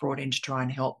 He was brought in to try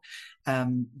and help,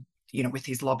 with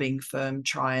his lobbying firm,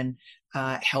 try and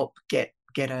help get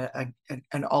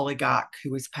an oligarch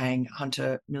who was paying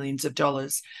Hunter millions of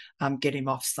dollars, get him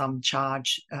off some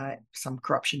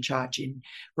corruption charge in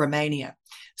Romania.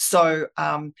 So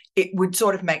it would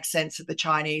sort of make sense that the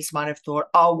Chinese might have thought,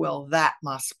 oh, well, that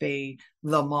must be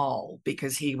the mole,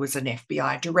 because he was an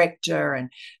FBI director,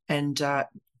 and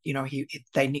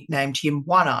they nicknamed him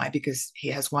One Eye because he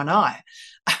has one eye.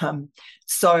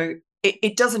 So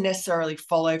it doesn't necessarily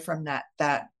follow from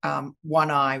that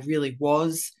One Eye really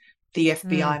was the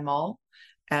FBI mole.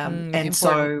 And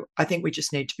so I think we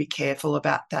just need to be careful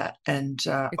about that. And it's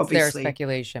obviously their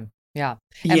speculation. Yeah.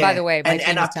 And by the way, my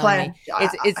team is telling me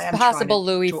it's possible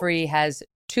Louis Freeh has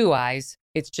two eyes.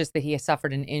 It's just that he has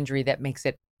suffered an injury that makes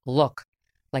it look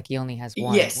like he only has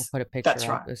one. Yes, we'll put a picture that's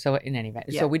up. right. So in any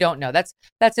event, so we don't know.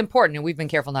 That's important. And we've been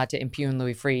careful not to impugn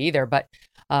Louis Freeh either. But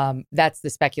that's the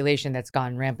speculation that's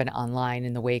gone rampant online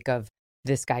in the wake of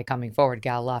this guy coming forward,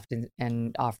 Gal Luft,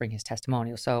 and offering his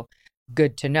testimonial. So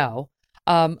good to know.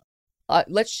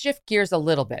 Let's shift gears a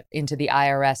little bit into the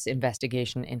IRS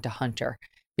investigation into Hunter,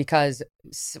 because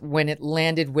when it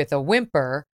landed with a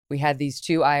whimper, we had these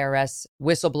two IRS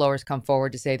whistleblowers come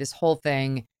forward to say this whole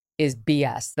thing is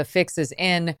BS. The fix is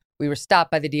in. We were stopped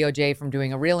by the DOJ from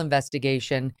doing a real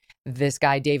investigation. This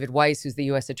guy, David Weiss, who's the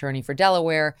U.S. attorney for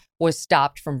Delaware, was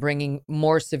stopped from bringing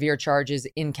more severe charges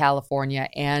in California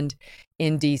and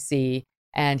in D.C.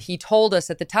 And he told us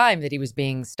at the time that he was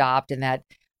being stopped and that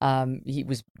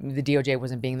the DOJ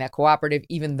wasn't being that cooperative,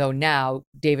 even though now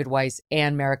David Weiss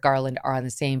and Merrick Garland are on the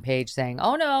same page saying,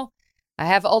 oh, no, I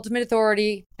have ultimate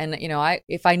authority. And,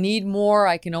 if I need more,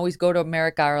 I can always go to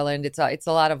Merrick Garland. It's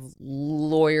a lot of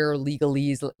lawyer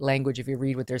legalese language, if you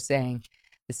read what they're saying.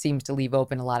 It seems to leave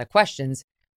open a lot of questions,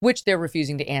 which they're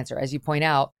refusing to answer. As you point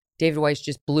out, David Weiss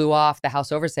just blew off the House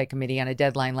Oversight Committee on a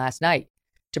deadline last night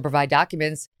to provide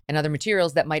documents and other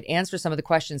materials that might answer some of the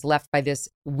questions left by this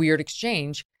weird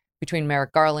exchange between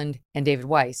Merrick Garland and David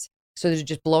Weiss. So they're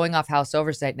just blowing off House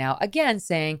Oversight now, again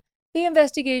saying the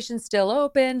investigation's still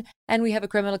open and we have a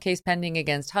criminal case pending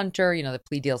against Hunter. The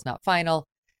plea deal's not final.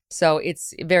 So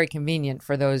it's very convenient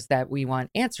for those that we want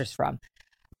answers from.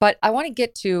 But I want to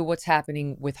get to what's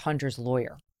happening with Hunter's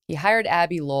lawyer. He hired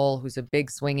Abby Lowell, who's a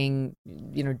big swinging,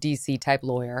 DC type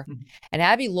lawyer. Mm-hmm. And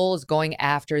Abby Lowell is going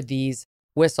after these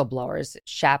whistleblowers,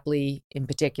 Shapley in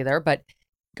particular, but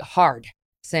hard,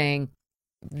 saying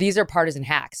these are partisan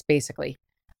hacks, basically.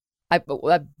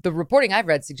 The reporting I've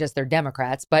read suggests they're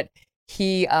Democrats, but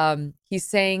he's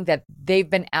saying that they've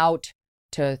been out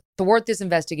to thwart this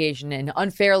investigation and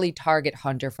unfairly target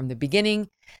Hunter from the beginning,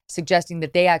 suggesting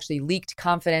that they actually leaked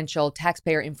confidential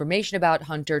taxpayer information about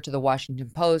Hunter to the Washington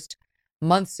Post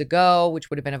months ago, which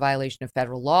would have been a violation of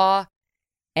federal law,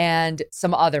 and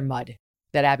some other mud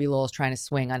that Abby Lowell is trying to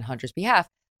swing on Hunter's behalf.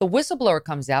 The whistleblower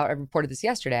comes out. I reported this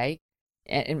yesterday.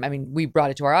 And I mean, we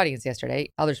brought it to our audience yesterday.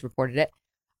 Others reported it,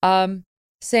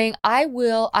 saying,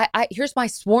 here's my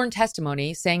sworn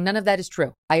testimony saying none of that is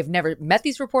true. I have never met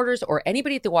these reporters or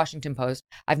anybody at the Washington Post.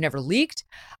 I've never leaked.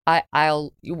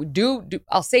 I'll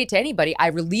say to anybody, I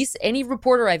release any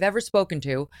reporter I've ever spoken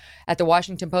to at the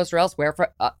Washington Post or elsewhere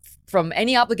from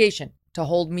any obligation to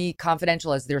hold me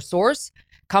confidential as their source.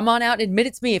 Come on out and admit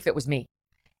it's me if it was me.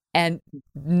 And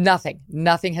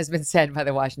nothing has been said by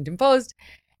the Washington Post.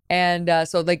 And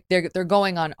so they're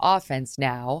going on offense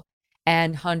now,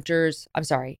 and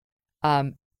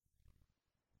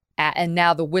and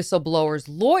now the whistleblower's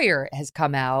lawyer has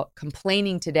come out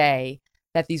complaining today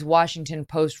that these Washington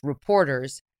Post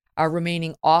reporters are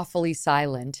remaining awfully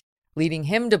silent, leading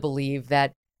him to believe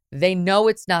that they know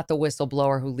it's not the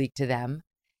whistleblower who leaked to them.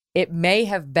 It may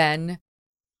have been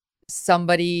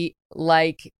somebody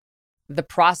like the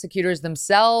prosecutors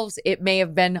themselves. It may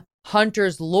have been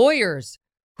Hunter's lawyers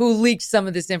who leaked some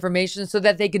of this information so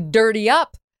that they could dirty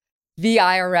up the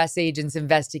IRS agents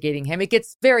investigating him. It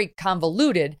gets very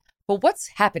convoluted, but what's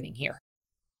happening here?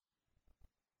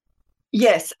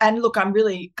 Yes. And look, I'm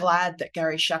really glad that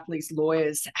Gary Shapley's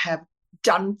lawyers have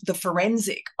done the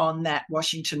forensic on that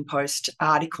Washington Post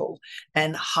article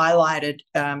and highlighted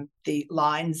the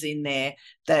lines in there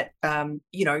that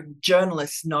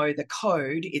journalists know the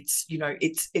code.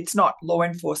 It's not law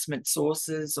enforcement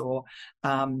sources or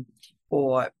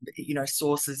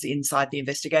sources inside the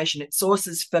investigation. It's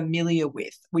sources familiar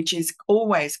with, which is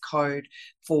always code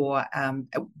for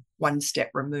one step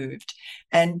removed.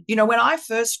 And when I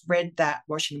first read that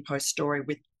Washington Post story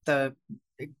with the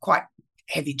quite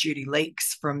heavy duty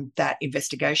leaks from that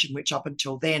investigation, which up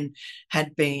until then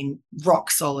had been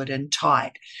rock solid and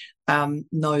tight,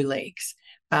 no leaks.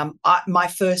 My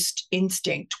first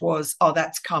instinct was,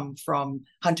 that's come from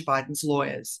Hunter Biden's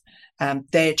lawyers.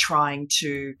 They're trying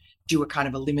to do a kind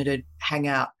of a limited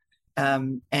hangout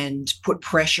and put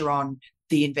pressure on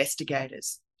the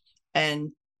investigators.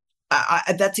 And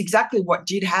that's exactly what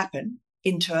did happen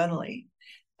internally.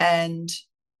 And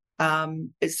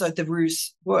so the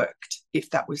ruse worked, if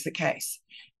that was the case.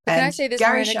 But can I say this,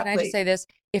 Miranda? Can I just say this?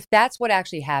 If that's what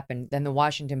actually happened, then the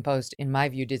Washington Post, in my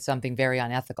view, did something very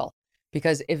unethical.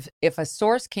 Because if a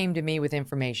source came to me with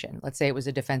information, let's say it was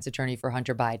a defense attorney for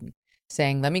Hunter Biden,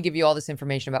 saying, let me give you all this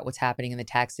information about what's happening in the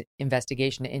tax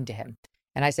investigation into him.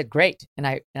 And I said, great. And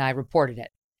I reported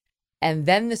it. And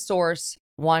then the source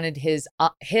wanted his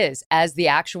as the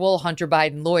actual Hunter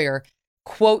Biden lawyer,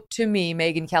 quote to me,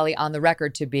 Megyn Kelly, on the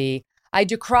record to be, I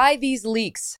decry these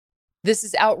leaks. This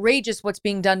is outrageous what's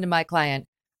being done to my client.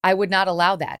 I would not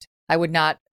allow that. I would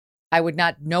not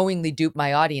knowingly dupe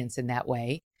my audience in that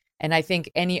way. And I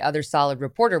think any other solid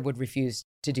reporter would refuse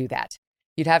to do that.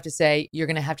 You'd have to say, you're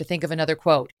going to have to think of another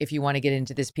quote if you want to get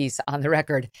into this piece on the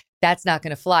record. That's not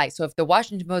going to fly. So if the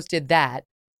Washington Post did that,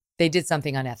 they did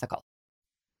something unethical.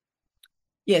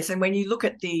 Yes, and when you look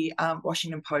at the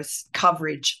Washington Post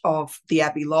coverage of the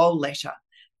Abby Lowell letter,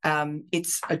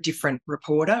 it's a different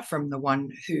reporter from the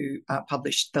one who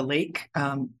published the leak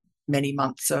many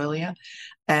months earlier,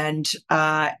 and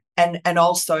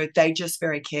also they just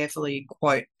very carefully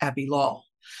quote Abby Lowell,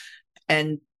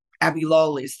 and Abby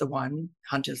Lowell is the one,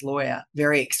 Hunter's lawyer,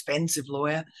 very expensive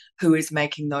lawyer, who is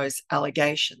making those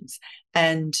allegations.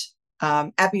 And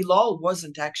Abby Lowell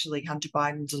wasn't actually Hunter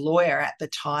Biden's lawyer at the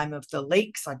time of the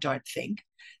leaks, I don't think.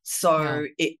 So no.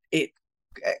 It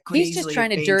could He's just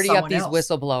trying to dirty up these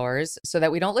whistleblowers so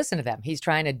that we don't listen to them. He's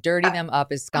trying to dirty them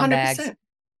up as scumbags. 100%.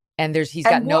 And he's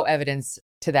got no evidence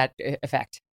to that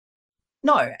effect.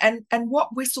 No. And what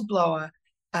whistleblower,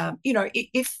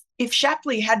 if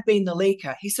Shapley had been the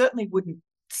leaker, he certainly wouldn't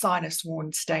sign a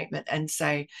sworn statement and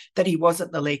say that he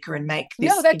wasn't the leaker and make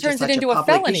this that turns it into a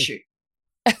felony issue.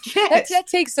 Yes. that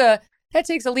takes a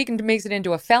leak and makes it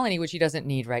into a felony, which he doesn't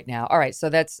need right now. All right, so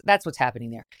that's what's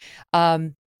happening there.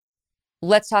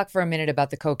 Let's talk for a minute about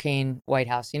the cocaine White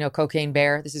House. Cocaine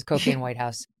Bear. This is cocaine White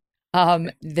House.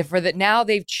 Now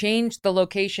they've changed the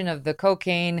location of the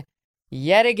cocaine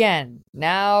yet again.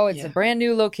 Now it's a brand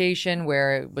new location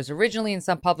where it was originally in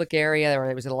some public area, or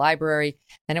it was at a library,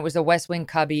 then it was a West Wing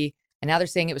cubby, and now they're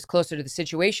saying it was closer to the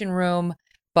Situation Room.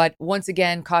 But once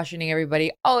again, cautioning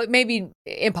everybody, it may be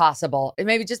impossible. It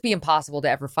may just be impossible to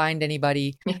ever find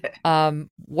anybody.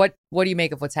 What do you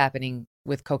make of what's happening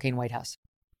with Cocaine White House?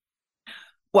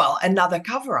 Well, another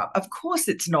cover-up. Of course,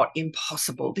 it's not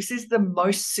impossible. This is the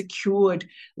most secured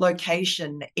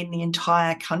location in the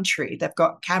entire country. They've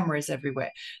got cameras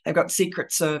everywhere. They've got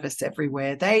Secret Service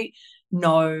everywhere. They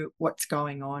know what's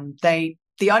going on. The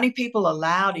only people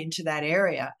allowed into that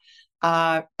area,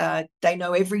 they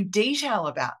know every detail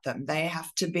about them. They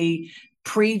have to be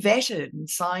pre-vetted and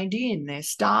signed in. They're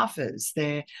staffers.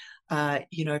 They're,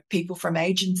 people from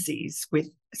agencies with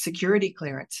security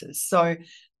clearances. So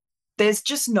there's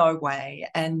just no way.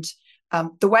 And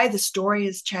the way the story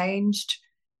has changed,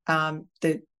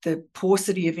 the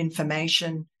paucity of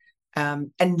information,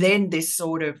 and then this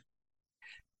sort of,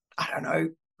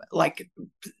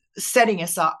 setting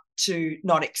us up to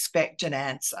not expect an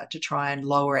answer, to try and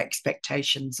lower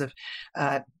expectations of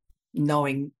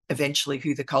knowing eventually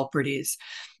who the culprit is.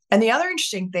 And the other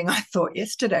interesting thing I thought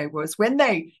yesterday was when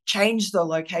they changed the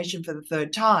location for the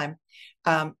third time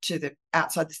to the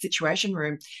outside the Situation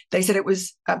Room, they said it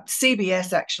was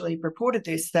CBS actually reported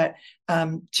this, that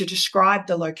to describe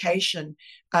the location,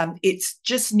 it's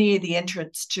just near the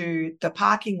entrance to the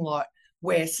parking lot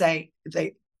where, say,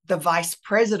 the vice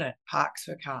president parks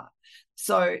her car.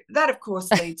 So that, of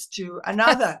course, leads to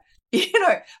another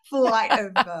flight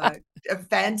of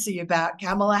fancy about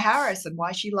Kamala Harris and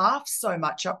why she laughs so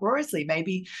much uproariously.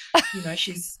 Maybe,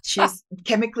 she's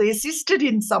chemically assisted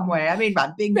in some way. I mean,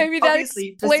 I'm being Maybe that obviously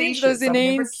explains facetious. those I would never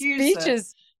inane accuse her.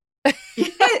 speeches.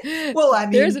 Yeah. Well, I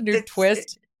mean, there's a new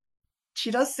twist. She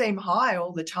does seem high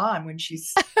all the time when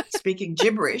she's speaking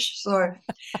gibberish. So,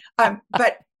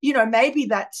 but maybe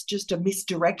that's just a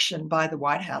misdirection by the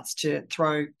White House to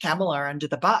throw Kamala under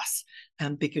the bus,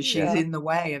 because she's in the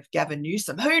way of Gavin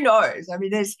Newsom. Who knows? I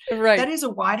mean, that is a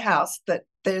White House that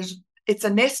it's a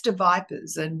nest of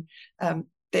vipers, and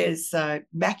there's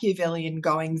Machiavellian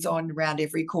goings on around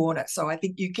every corner. So I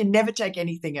think you can never take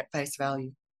anything at face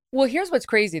value. Well, here's what's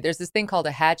crazy. There's this thing called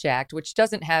a Hatch Act, which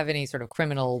doesn't have any sort of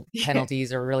criminal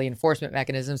penalties or really enforcement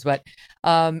mechanisms, but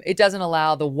it doesn't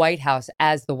allow the White House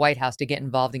as the White House to get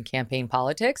involved in campaign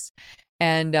politics.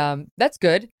 And that's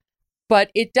good.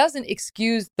 But it doesn't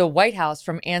excuse the White House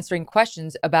from answering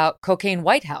questions about Cocaine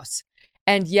White House.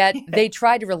 And yet they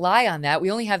try to rely on that. We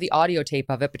only have the audio tape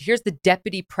of it, but here's the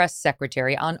deputy press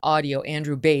secretary on audio,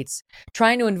 Andrew Bates,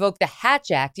 trying to invoke the Hatch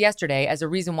Act yesterday as a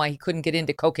reason why he couldn't get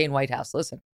into Cocaine White House.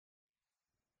 Listen.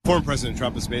 Former President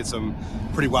Trump has made some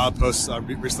pretty wild posts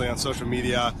recently on social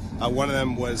media. One of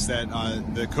them was that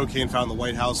the cocaine found in the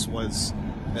White House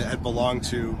had belonged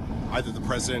to either the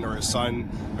president or his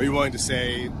son. Are you willing to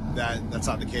say that that's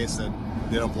not the case, that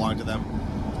they don't belong to them?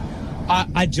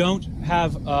 I don't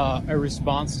have a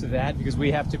response to that because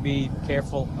we have to be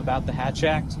careful about the Hatch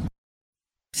Act.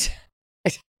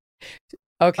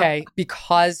 Okay,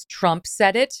 because Trump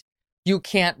said it, you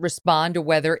can't respond to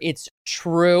whether it's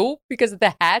true because of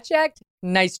the Hatch Act?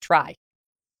 Nice try.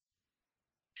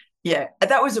 Yeah,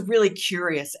 that was a really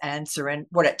curious answer. And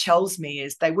what it tells me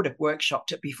is they would have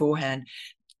workshopped it beforehand.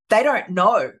 They don't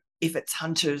know if it's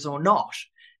hunters or not.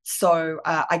 So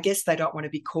I guess they don't want to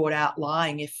be caught out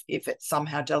lying if it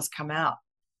somehow does come out.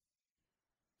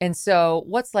 And so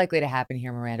what's likely to happen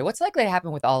here, Miranda? What's likely to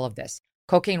happen with all of this?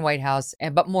 Cocaine White House,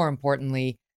 but more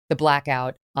importantly, the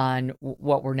blackout on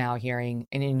what we're now hearing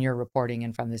and in your reporting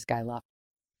and from this guy Luff?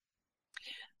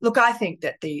 Look, I think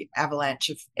that the avalanche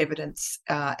of evidence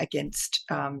against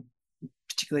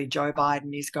particularly Joe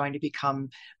Biden is going to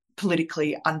become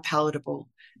politically unpalatable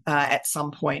at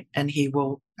some point, and he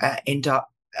will end up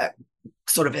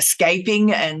sort of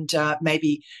escaping, and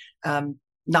maybe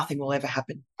nothing will ever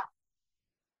happen.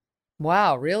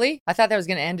 Wow, really? I thought that was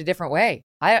going to end a different way.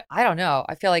 I don't know.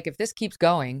 I feel like if this keeps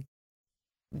going,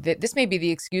 this may be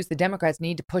the excuse the Democrats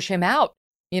need to push him out,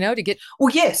 to get...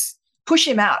 Well, yes, push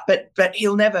him out, but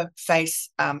he'll never face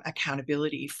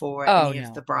accountability for any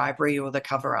of the bribery or the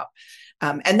cover-up.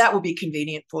 And that will be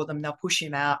convenient for them. They'll push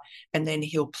him out, and then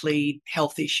he'll plead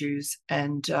health issues,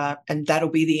 and that'll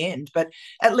be the end. But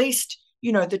at least,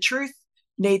 the truth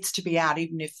needs to be out,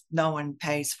 even if no one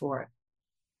pays for it.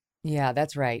 Yeah,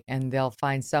 that's right. And they'll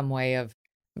find some way of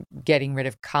getting rid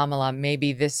of Kamala. Maybe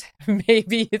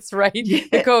it's right. Yeah.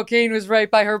 The cocaine was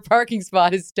right by her parking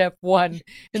spot is step one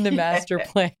in the master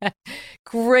plan.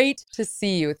 Great to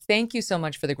see you. Thank you so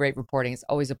much for the great reporting. It's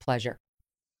always a pleasure.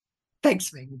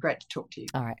 Thanks, Megan. Great to talk to you.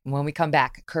 All right. When we come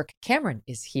back, Kirk Cameron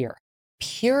is here.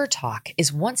 Pure Talk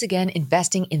is once again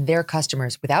investing in their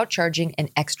customers without charging an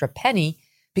extra penny,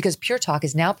 because Pure Talk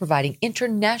is now providing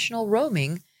international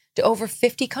roaming to over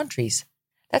 50 countries.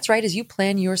 That's right. As you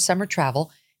plan your summer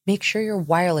travel, make sure your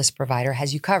wireless provider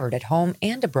has you covered at home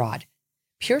and abroad.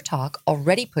 Pure Talk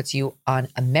already puts you on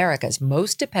America's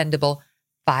most dependable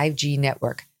 5G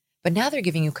network, but now they're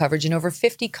giving you coverage in over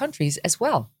 50 countries as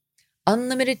well.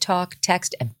 Unlimited talk,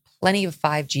 text, and plenty of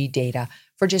 5G data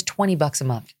for just $20 a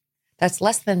month. That's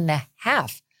less than the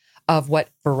half of what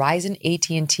Verizon,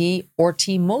 AT&T, or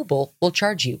T-Mobile will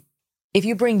charge you. If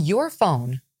you bring your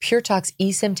phone, Pure Talk's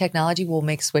eSIM technology will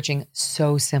make switching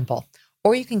so simple.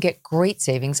 Or you can get great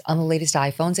savings on the latest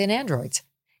iPhones and Androids.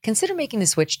 Consider making the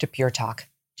switch to Pure Talk.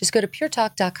 Just go to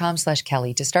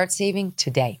puretalk.com/Kelly to start saving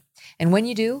today. And when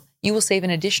you do, you will save an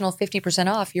additional 50%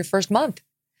 off your first month.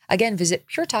 Again, visit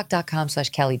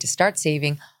puretalk.com/Kelly to start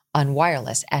saving on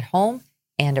wireless at home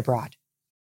and abroad.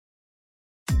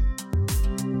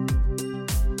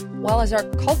 Well, as our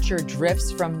culture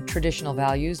drifts from traditional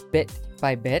values bit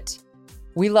by bit,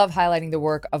 we love highlighting the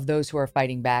work of those who are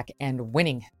fighting back and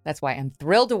winning. That's why I'm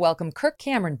thrilled to welcome Kirk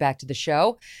Cameron back to the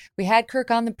show. We had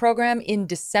Kirk on the program in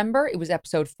December. It was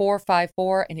episode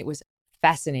 454, and it was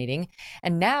fascinating.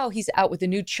 And now he's out with a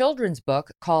new children's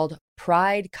book called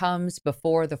Pride Comes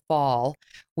Before the Fall,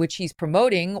 which he's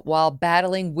promoting while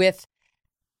battling with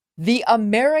the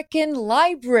American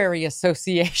Library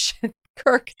Association.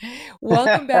 Kirk,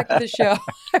 welcome back to the show.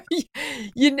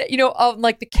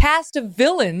 Like the cast of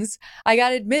villains, I got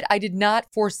to admit, I did not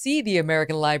foresee the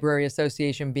American Library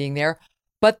Association being there,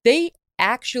 but they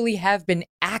actually have been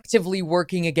actively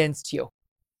working against you.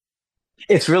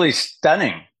 It's really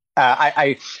stunning.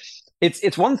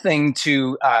 It's one thing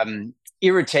to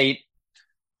irritate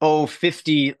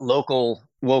 50 local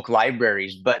woke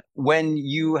libraries, but when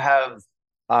you have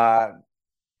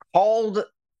called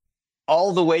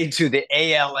all the way to the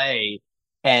ALA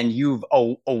and you've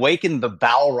awakened the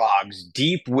Balrogs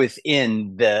deep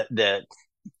within the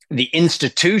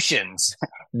institutions,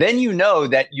 then you know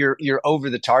that you're over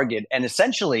the target. And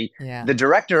essentially, the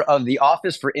director of the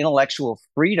Office for Intellectual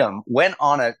Freedom went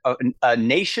on a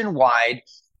nationwide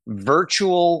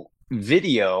virtual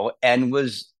video and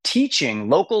was teaching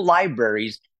local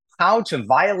libraries how to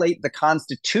violate the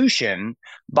Constitution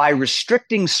by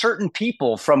restricting certain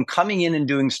people from coming in and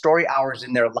doing story hours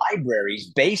in their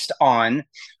libraries based on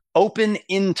open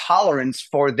intolerance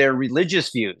for their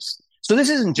religious views. So this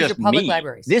isn't just public me.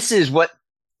 Libraries. This is what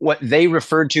they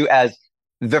referred to as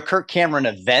the Kirk Cameron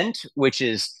event, which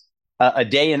is a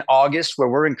day in August where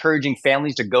we're encouraging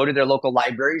families to go to their local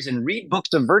libraries and read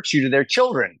books of virtue to their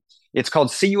children. It's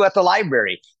called See You at the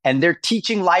Library. And they're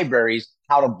teaching libraries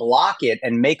how to block it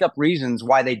and make up reasons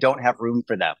why they don't have room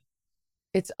for them.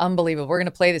 It's unbelievable. We're going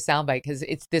to play the soundbite because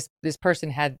it's this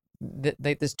person had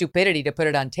the stupidity to put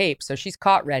it on tape. So she's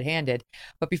caught red-handed.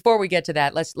 But before we get to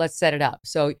that, let's set it up.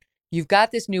 So you've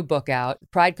got this new book out.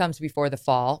 Pride Comes Before the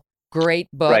Fall. Great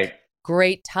book. Right.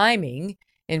 Great timing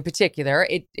in particular.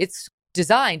 It's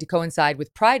designed to coincide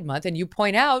with Pride Month. And you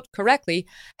point out correctly,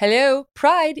 hello,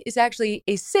 pride is actually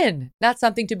a sin, not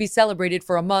something to be celebrated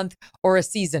for a month or a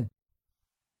season.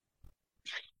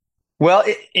 Well,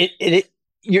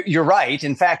 you're right.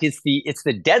 In fact, it's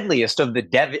the deadliest of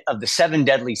the seven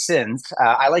deadly sins.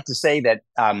 I like to say that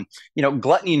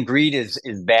gluttony and greed is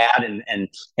bad,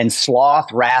 and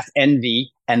sloth, wrath,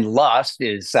 envy, and lust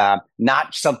is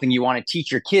not something you want to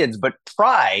teach your kids. But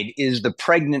pride is the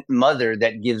pregnant mother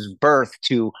that gives birth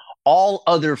to all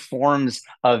other forms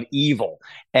of evil.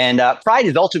 And pride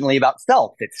is ultimately about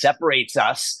self. It separates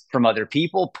us from other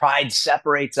people. Pride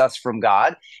separates us from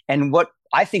God. And what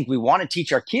I think we want to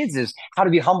teach our kids is how to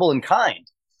be humble and kind,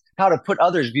 how to put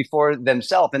others before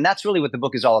themselves. And that's really what the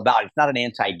book is all about. It's not an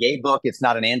anti-gay book. It's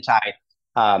not an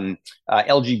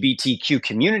anti-LGBTQ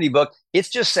community book. It's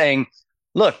just saying,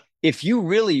 look, if you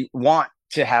really want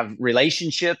to have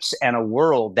relationships and a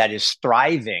world that is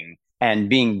thriving and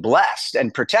being blessed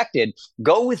and protected,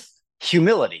 go with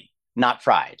humility, not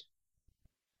pride.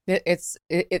 It's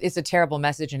a terrible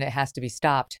message and it has to be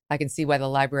stopped. I can see why the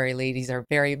library ladies are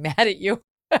very mad at you.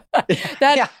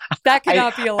 That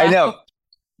cannot be allowed. I know.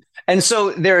 And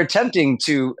so they're attempting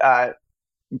to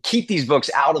keep these books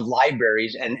out of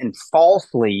libraries and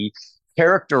falsely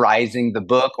characterizing the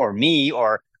book or me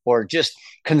or just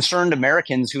concerned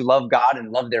Americans who love God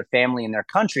and love their family and their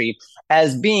country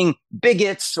as being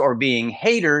bigots or being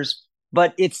haters.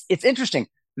 But it's interesting.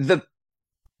 The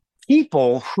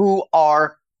people who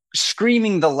are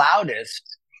screaming the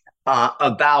loudest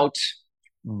about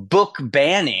book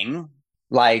banning,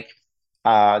 like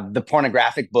the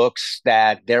pornographic books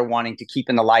that they're wanting to keep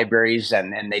in the libraries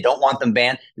and they don't want them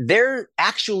banned, they're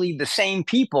actually the same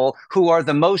people who are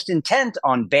the most intent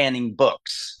on banning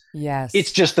books. Yes.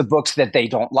 It's just the books that they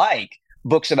don't like,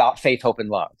 books about faith, hope, and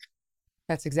love.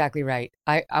 That's exactly right.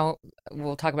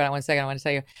 We'll talk about it in 1 second. I want to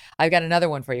tell you, I've got another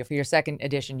one for you. For your second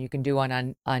edition, you can do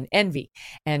one on envy.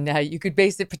 And you could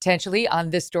base it potentially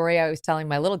on this story I was telling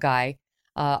my little guy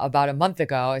about a month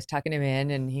ago. I was tucking him in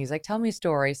and he's like, tell me a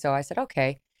story. So I said,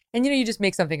 okay. And, you just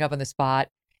make something up on the spot.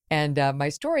 And my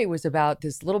story was about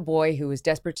this little boy who was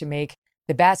desperate to make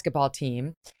the basketball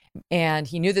team. And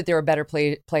he knew that there were better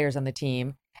players on the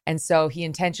team. And so he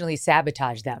intentionally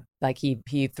sabotaged them. Like he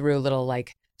threw little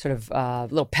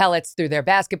little pellets through their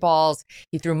basketballs.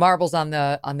 He threw marbles on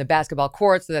the basketball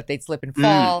court so that they'd slip and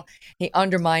fall. He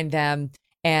undermined them.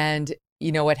 And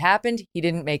you know what happened? He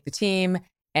didn't make the team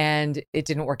and it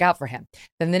didn't work out for him.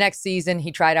 Then the next season,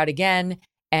 he tried out again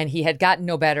and he had gotten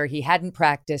no better. He hadn't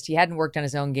practiced. He hadn't worked on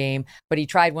his own game, but he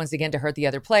tried once again to hurt the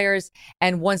other players.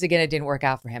 And once again, it didn't work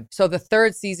out for him. So the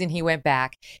third season, he went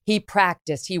back. He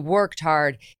practiced. He worked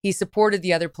hard. He supported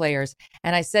the other players.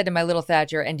 And I said to my little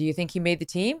Thatcher, and do you think he made the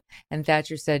team? And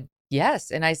Thatcher said,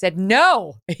 yes. And I said,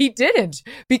 no, he didn't,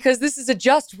 because this is a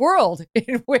just world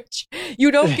in which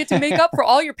you don't get to make up for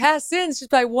all your past sins just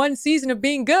by one season of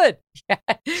being good.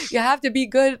 You have to be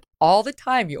good all the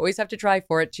time. You always have to try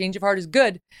for it. Change of heart is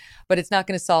good, but it's not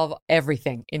going to solve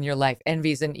everything in your life.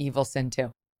 Envy is an evil sin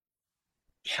too.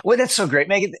 Well, that's so great,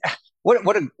 Megan.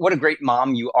 what a great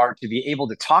mom you are to be able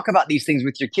to talk about these things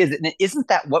with your kids. And isn't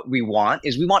that what we want?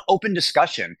 Is we want open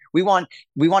discussion. We want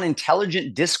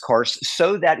intelligent discourse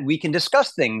so that we can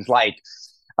discuss things like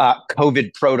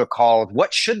COVID protocols.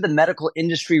 What should the medical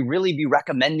industry really be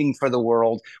recommending for the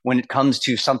world when it comes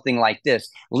to something like this?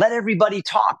 Let everybody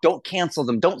talk. Don't cancel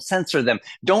them. Don't censor them.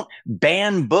 Don't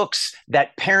ban books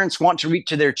that parents want to read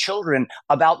to their children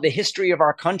about the history of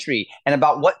our country and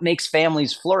about what makes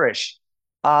families flourish.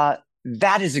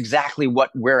 That is exactly what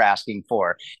we're asking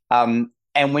for. And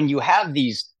when you have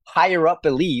these higher up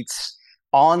elites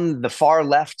on the far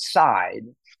left side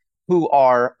who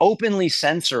are openly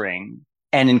censoring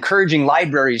and encouraging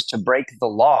libraries to break the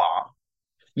law,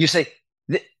 you say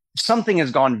something has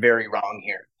gone very wrong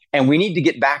here. And we need to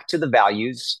get back to the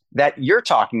values that you're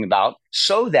talking about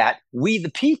so that we,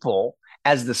 the people,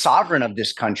 as the sovereign of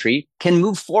this country, can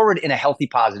move forward in a healthy,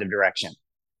 positive direction.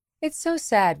 It's so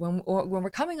sad when we're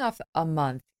coming off a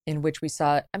month in which we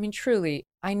saw, I mean, truly,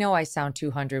 I know I sound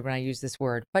 200 when I use this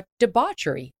word, but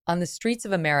debauchery on the streets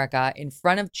of America in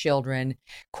front of children,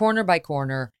 corner by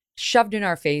corner, shoved in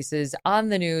our faces, on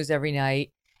the news every night.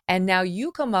 And now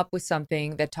you come up with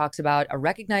something that talks about a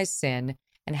recognized sin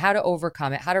and how to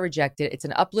overcome it, how to reject it. It's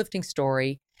an uplifting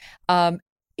story.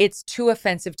 It's too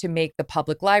offensive to make the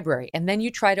public library. And then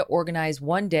you try to organize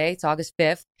one day, it's August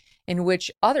 5th, in which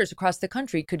others across the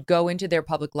country could go into their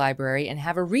public library and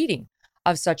have a reading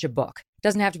of such a book. It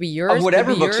doesn't have to be yours. Of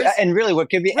whatever books, and really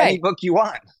what could be any book you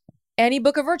want. Any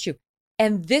book of virtue.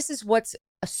 And this is what's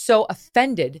so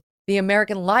offended the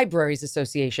American Libraries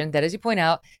Association, that, as you point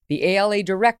out, the ALA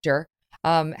director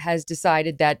has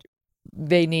decided that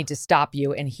they need to stop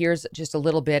you. And here's just a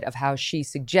little bit of how she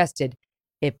suggested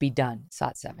it be done.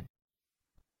 SOT 7.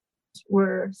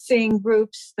 We're seeing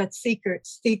groups that seek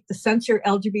to censor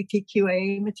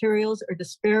LGBTQA materials or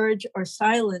disparage or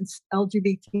silence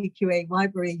LGBTQA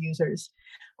library users,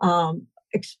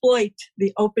 exploit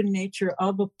the open nature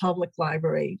of a public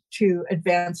library to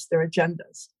advance their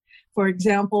agendas. For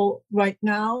example, right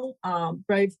now,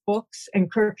 Brave Books and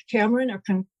Kirk Cameron are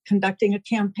conducting a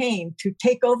campaign to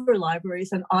take over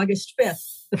libraries on August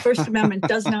 5th. The First Amendment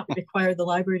does not require the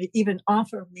library to even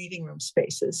offer meeting room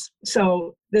spaces.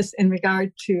 So this, in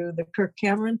regard to the Kirk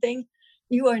Cameron thing,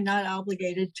 you are not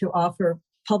obligated to offer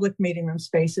public meeting room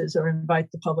spaces or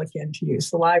invite the public in to use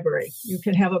the library. You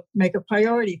can make a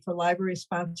priority for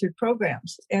library-sponsored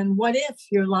programs. And what if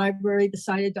your library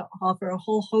decided to offer a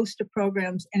whole host of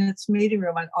programs in its meeting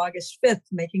room on August 5th,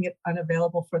 making it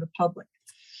unavailable for the public?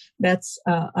 That's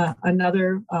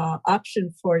another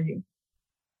option for you.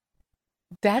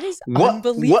 That is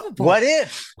unbelievable. What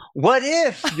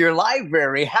if your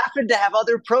library happened to have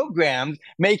other programs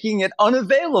making it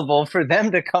unavailable for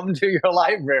them to come to your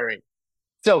library?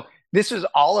 So this is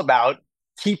all about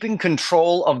keeping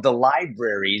control of the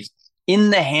libraries in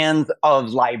the hands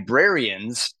of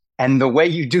librarians. And the way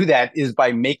you do that is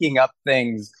by making up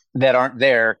things that aren't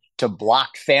there to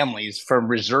block families from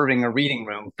reserving a reading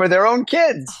room for their own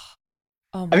kids.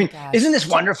 Oh my gosh. Isn't this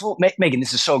wonderful? Megan,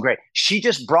 this is so great. She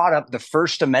just brought up the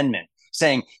First Amendment,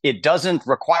 saying it doesn't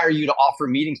require you to offer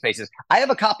meeting spaces. I have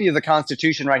a copy of the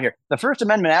Constitution right here. The First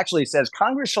Amendment actually says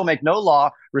Congress shall make no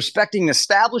law respecting the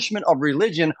establishment of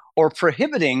religion or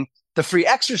prohibiting the free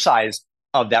exercise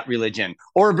of that religion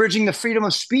or abridging the freedom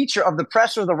of speech or of the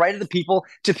press or the right of the people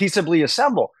to peaceably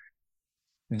assemble.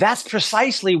 That's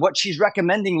precisely what she's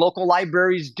recommending local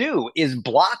libraries do, is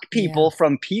block people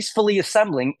from peacefully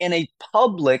assembling in a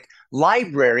public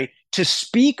library to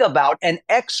speak about and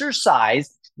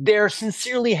exercise their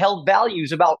sincerely held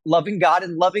values about loving God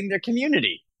and loving their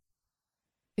community.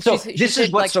 So this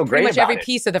is what's so great about it. Pretty much every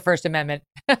piece of the First Amendment.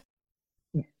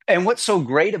 And what's so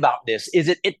great about this is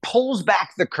it pulls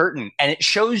back the curtain and it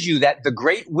shows you that the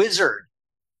great wizard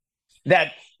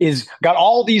that is got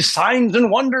all these signs and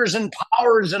wonders and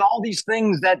powers and all these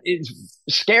things that is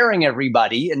scaring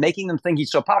everybody and making them think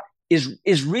he's so powerful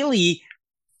is really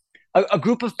a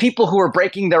group of people who are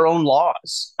breaking their own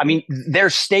laws. I mean, their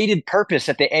stated purpose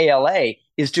at the ALA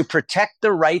is to protect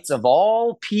the rights of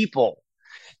all people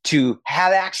to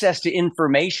have access to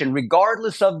information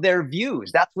regardless of their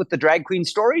views. That's what the drag queen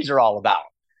stories are all about.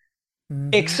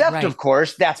 Except, of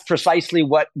course, that's precisely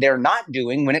what they're not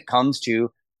doing when it comes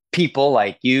to people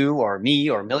like you or me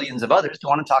or millions of others who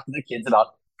want to talk to their kids about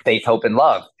faith, hope, and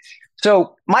love.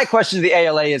 So my question to the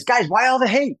ALA is, guys, why all the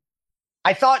hate?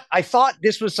 I thought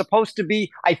this was supposed to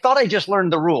be, I thought I just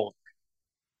learned the rules.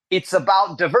 It's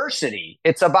about diversity.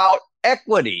 It's about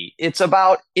equity. It's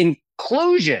about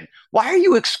inclusion. Why are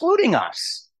you excluding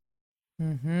us?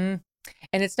 And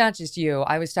it's not just you.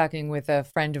 I was talking with a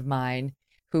friend of mine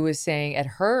who was saying at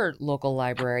her local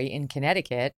library in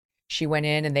Connecticut, she went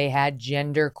in and they had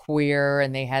gender queer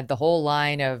and they had the whole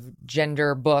line of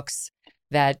gender books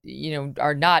that,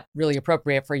 are not really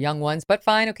appropriate for young ones, but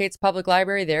fine. Okay, it's a public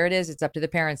library. There it is. It's up to the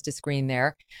parents to screen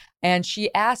there. And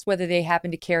she asked whether they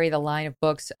happen to carry the line of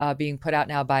books being put out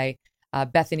now by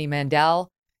Bethany Mandel.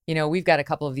 We've got a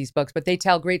couple of these books, but they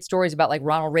tell great stories about like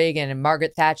Ronald Reagan and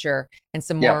Margaret Thatcher and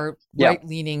some more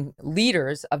right-leaning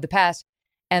leaders of the past.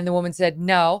 And the woman said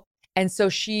no. And so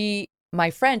my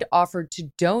friend offered to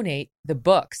donate the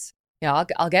books. I'll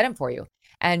get them for you.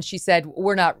 And she said,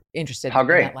 we're not interested in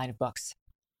that line of books,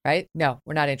 right? No,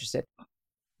 we're not interested.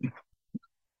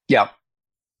 Yeah.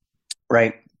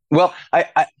 Right. Well,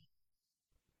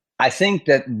 I think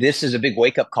that this is a big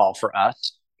wake-up call for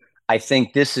us. I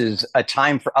think this is a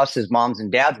time for us as moms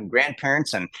and dads and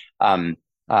grandparents and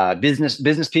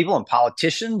business people and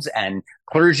politicians and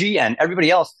clergy and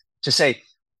everybody else to say,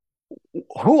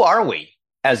 who are we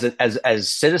as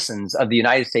citizens of the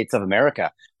United States of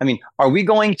America? I mean, are we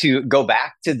going to go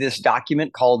back to this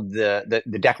document called the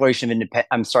Declaration of Independence?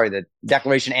 I'm sorry, the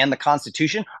Declaration and the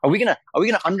Constitution? Are we gonna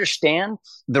understand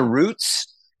the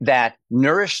roots that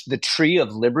nourish the tree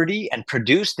of liberty and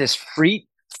produce this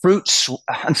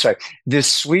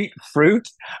this sweet fruit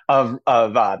of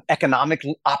economic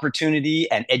opportunity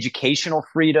and educational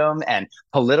freedom and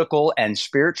political and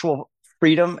spiritual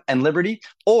freedom and liberty?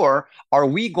 Or are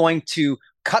we going to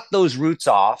cut those roots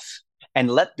off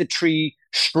and let the tree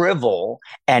shrivel,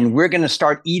 and we're going to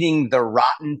start eating the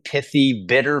rotten, pithy,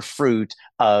 bitter fruit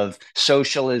of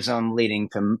socialism leading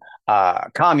to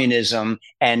communism,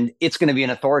 and it's going to be an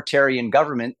authoritarian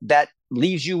government that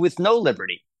leaves you with no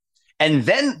liberty? And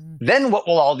then what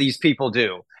will all these people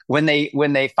do when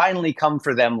they finally come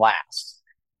for them last?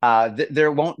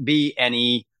 There won't be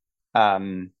any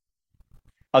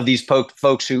of these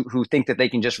folks who think that they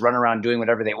can just run around doing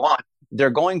whatever they want. They're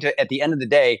going to, at the end of the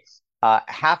day,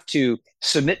 have to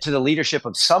submit to the leadership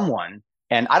of someone.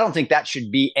 And I don't think that should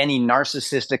be any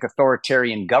narcissistic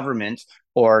authoritarian government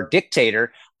or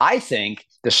dictator. I think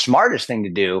the smartest thing to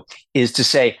do is to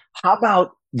say, how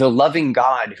about the loving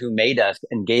God who made us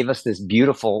and gave us this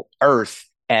beautiful earth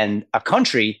and a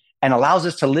country and allows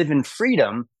us to live in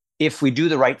freedom if we do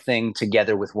the right thing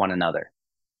together with one another?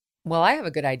 Well, I have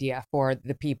a good idea for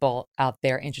the people out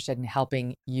there interested in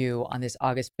helping you on this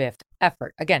August 5th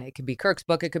effort. Again, it could be Kirk's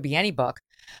book, it could be any book,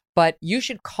 but you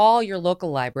should call your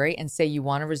local library and say you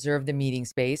want to reserve the meeting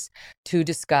space to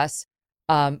discuss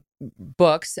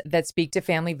books that speak to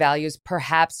family values,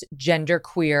 perhaps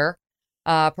genderqueer,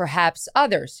 perhaps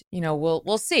others.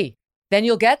 We'll see. Then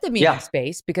you'll get the meeting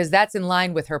space because that's in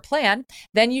line with her plan.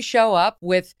 Then you show up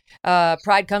with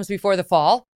Pride Comes Before the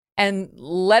Fall and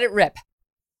let it rip.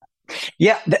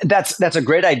 Yeah, that's a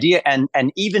great idea.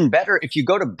 And even better, if you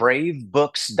go to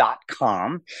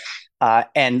bravebooks.com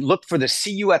and look for the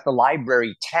See You at the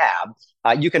Library tab,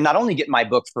 you can not only get my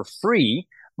book for free,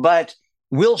 but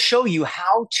we'll show you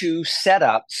how to set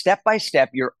up step by step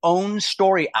your own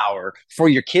story hour for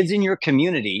your kids in your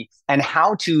community and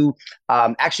how to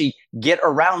actually get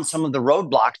around some of the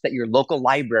roadblocks that your local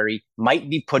library might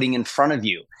be putting in front of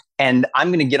you. And I'm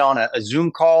going to get on a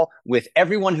Zoom call with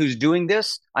everyone who's doing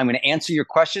this. I'm going to answer your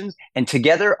questions. And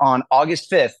together on August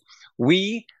 5th,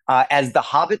 we, as the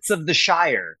hobbits of the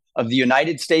Shire of the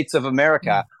United States of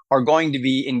America, are going to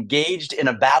be engaged in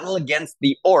a battle against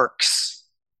the orcs.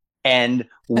 And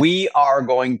we are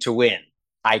going to win.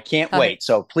 I can't wait.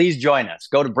 So please join us.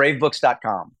 Go to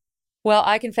bravebooks.com. Well,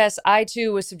 I confess, I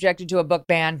too was subjected to a book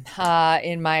ban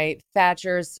in my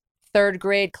Thatcher's third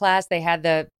grade class. They had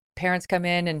the parents come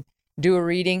in and do a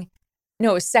reading.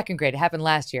 No, it was second grade. It happened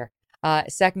last year.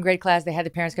 Second grade class, they had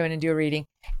the parents come in and do a reading.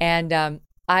 And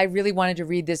I really wanted to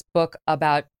read this book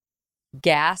about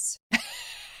gas.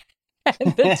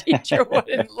 And the teacher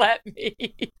wouldn't let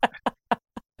me.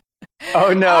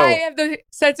 Oh, no. I have the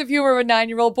sense of humor of a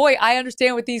 9-year-old boy. I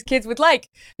understand what these kids would like.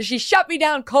 She shut me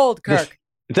down cold, Kirk.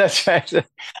 That's right.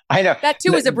 I know. That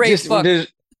too is a brave book.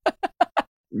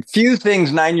 Few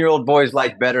things 9-year-old boys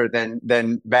like better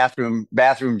than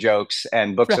bathroom jokes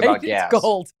and books about gas. It's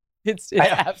gold. It's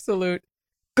absolute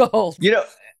gold.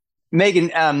 Megan,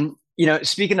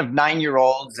 speaking of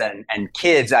 9-year-olds and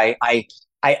kids, I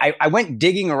went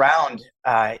digging around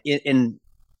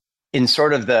in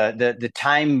sort of the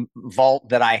time vault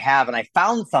that I have, and I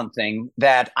found something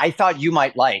that I thought you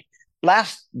might like.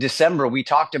 Last December, we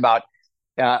talked about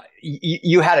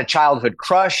you had a childhood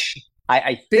crush.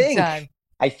 I think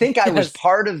I was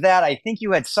part of that. I think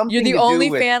you had something to do with... You're the only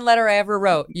fan letter I ever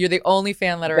wrote. You're the only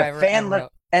fan letter I ever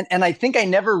wrote. And I think I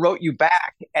never wrote you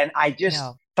back. And I just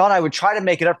thought I would try to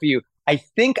make it up for you. I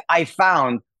think I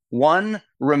found one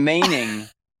remaining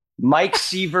Mike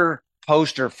Seaver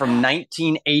poster from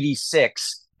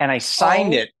 1986, and I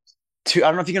signed it to, I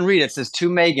don't know if you can read it. It says, "To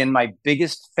Megan, my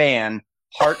biggest fan,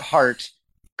 heart, heart,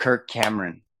 Kirk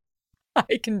Cameron."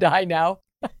 I can die now.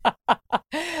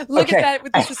 Look at that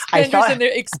with the suspenders and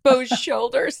their exposed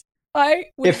shoulders. That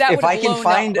would have blown up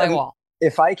my wall.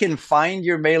 If I can find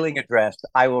your mailing address,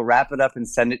 I will wrap it up and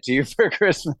send it to you for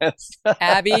Christmas.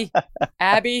 Abby,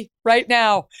 right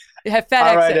now. Have FedEx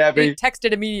All right, Abby. Text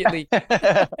it immediately.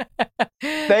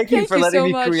 Thank you for letting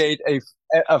me create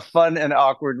a fun and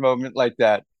awkward moment like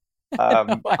that.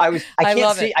 I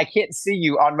can't see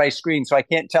you on my screen, so I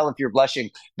can't tell if you're blushing.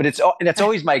 But that's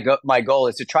always my goal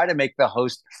is to try to make the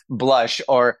host blush,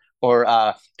 or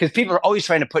because people are always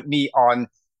trying to put me on,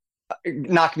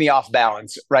 knock me off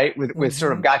balance, right? With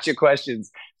sort of gotcha questions.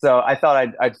 So I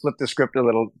thought I'd flip the script a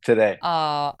little today.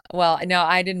 Well, no,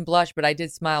 I didn't blush, but I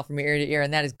did smile from ear to ear,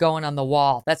 and that is going on the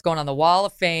wall. That's going on the wall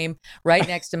of fame, right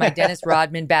next to my Dennis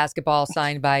Rodman basketball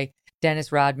signed by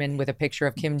Dennis Rodman with a picture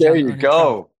of Kim Jong-un. There you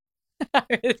go.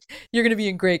 You're going to be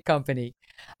in great company.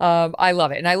 I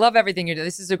love it. And I love everything you do.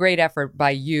 This is a great effort by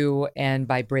you and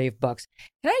by Brave Books.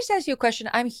 Can I just ask you a question?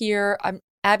 I'm here.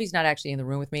 Abby's not actually in the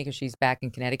room with me because she's back in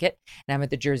Connecticut and I'm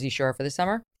at the Jersey Shore for the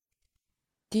summer.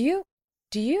 Are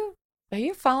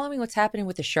you following what's happening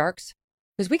with the sharks?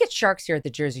 Because we get sharks here at the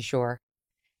Jersey Shore,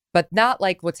 but not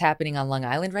like what's happening on Long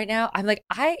Island right now. I'm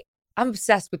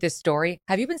obsessed with this story.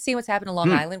 Have you been seeing what's happening on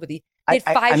Long Island with they had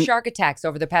 5 shark attacks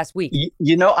over the past week?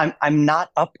 I'm not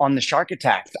up on the shark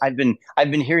attacks. I've been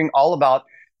hearing all about,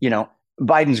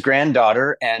 Biden's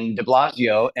granddaughter and de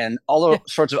Blasio and all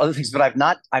sorts of other things, but I've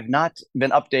not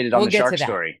been updated on the shark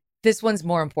story. This one's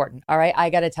more important. All right. I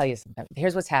got to tell you something.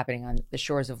 Here's what's happening on the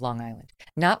shores of Long Island,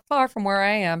 not far from where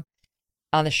I am,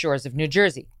 on the shores of New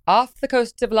Jersey, off the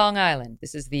coast of Long Island.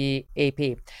 This is the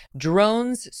AP.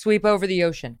 Drones sweep over the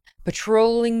ocean,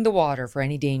 patrolling the water for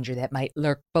any danger that might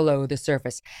lurk below the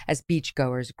surface as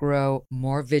beachgoers grow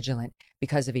more vigilant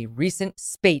because of a recent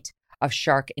spate of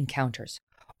shark encounters.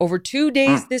 Over 2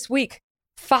 days this week,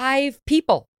 5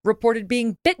 people reported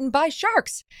being bitten by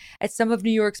sharks at some of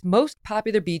New York's most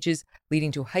popular beaches,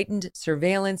 leading to heightened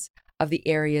surveillance of the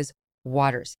area's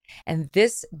waters. And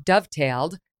this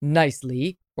dovetailed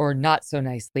nicely, or not so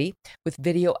nicely, with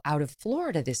video out of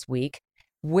Florida this week,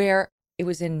 where it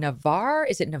was in Navarre.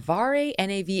 Is it Navarre?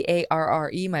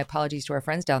 Navarre. My apologies to our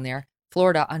friends down there,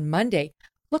 Florida, on Monday.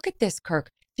 Look at this, Kirk.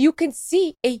 You can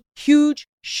see a huge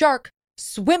shark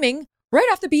swimming right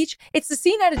off the beach. It's the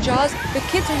scene out of Jaws. The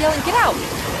kids are yelling, "Get out!"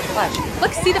 Watch.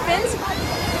 Look, see the fins?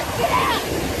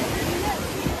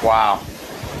 Wow.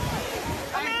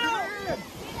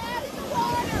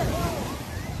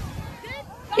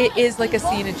 It is like a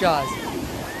scene of Jaws.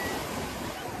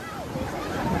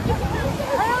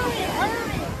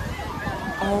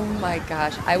 Oh my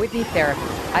gosh. I would need therapy.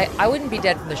 I wouldn't be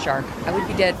dead from the shark. I would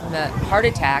be dead from the heart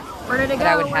attack that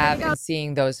I would have in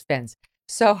seeing those fins.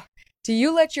 So, do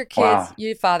you let your kids,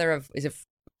 you're father of, is it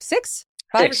 6?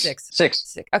 5 or 6?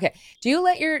 6. Okay. Do you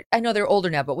let I know they're older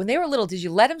now, but when they were little, did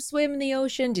you let them swim in the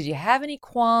ocean? Did you have any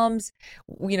qualms?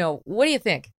 What do you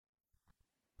think?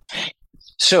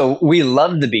 So we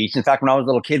loved the beach. In fact, when I was a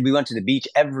little kid, we went to the beach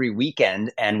every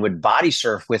weekend and would body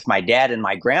surf with my dad and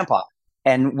my grandpa.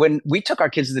 And when we took our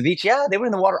kids to the beach, they were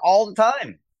in the water all the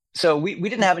time. So we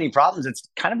didn't have any problems. It's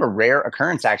kind of a rare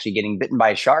occurrence actually getting bitten by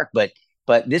a shark, but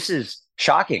this is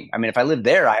shocking. I mean, if I lived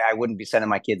there, I wouldn't be sending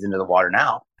my kids into the water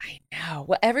now. I know.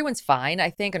 Well, everyone's fine, I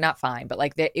think, or not fine, but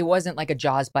like it wasn't like a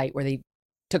Jaws bite where they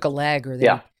took a leg or they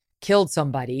killed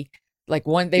somebody. Like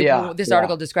this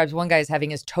article describes one guy as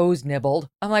having his toes nibbled.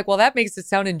 I'm like, well, that makes it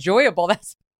sound enjoyable.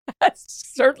 That's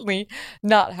certainly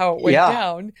not how it went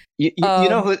down. You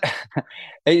know who?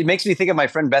 It makes me think of my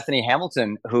friend Bethany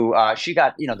Hamilton, who she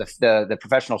got, the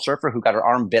professional surfer who got her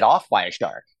arm bit off by a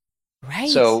shark. Right.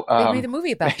 So they made a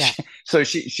movie about that. So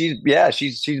she's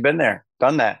been there,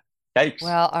 done that. Yikes.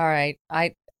 Well, all right.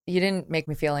 You didn't make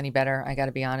me feel any better. I got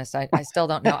to be honest. I still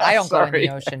don't know. I don't go in the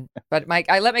ocean, but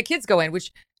I let my kids go in,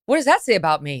 which. What does that say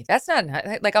about me? That's not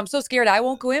like I'm so scared I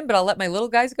won't go in, but I'll let my little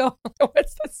guys go.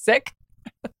 What's that sick?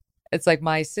 It's like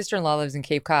my sister-in-law lives in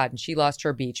Cape Cod and she lost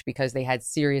her beach because they had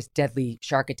serious deadly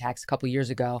shark attacks a couple of years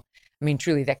ago. I mean,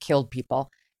 truly, that killed people.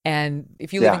 And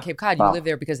if you live in Cape Cod, you live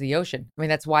there because of the ocean. I mean,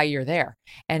 that's why you're there.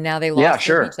 And now they lost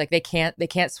their beach. Like they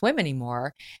can't swim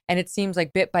anymore. And it seems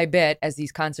like bit by bit, as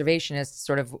these conservationists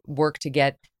sort of work to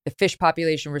get the fish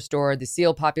population restored, the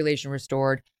seal population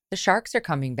restored, the sharks are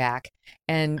coming back,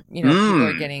 and people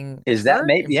are getting. Is that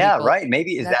maybe? Yeah, right.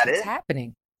 Maybe is that it?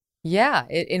 Happening? Yeah,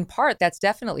 in part, that's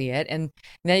definitely it. And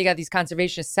now you got these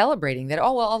conservationists celebrating that.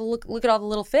 Oh well, look at all the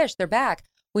little fish; they're back.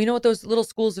 Well, you know what those little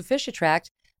schools of fish attract?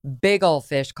 big old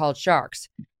fish called sharks,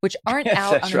 which aren't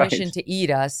out on a mission to eat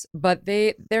us, but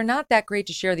they're not that great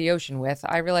to share the ocean with.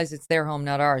 I realize it's their home,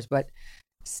 not ours, but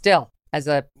still, as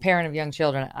a parent of young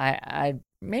children, I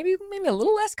maybe a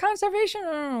little less conservation.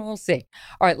 I don't know, we'll see.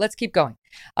 All right, let's keep going.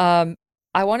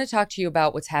 I want to talk to you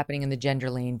about what's happening in the gender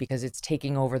lane because it's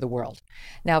taking over the world.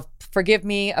 Now, forgive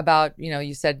me about,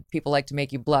 you said people like to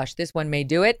make you blush. This one may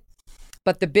do it.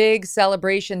 But the big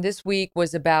celebration this week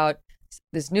was about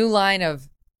this new line of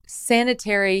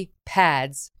sanitary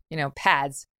pads,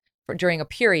 pads during a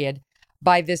period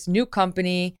by this new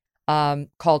company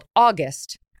called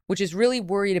August, which is really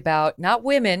worried about not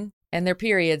women and their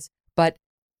periods, but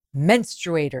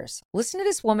menstruators. Listen to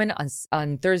this woman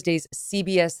on Thursday's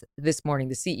CBS This Morning,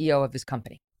 the CEO of this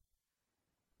company.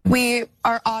 We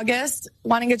are August,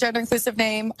 wanting a gender inclusive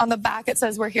name. On the back, it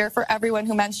says we're here for everyone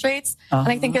who menstruates. And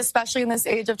I think especially in this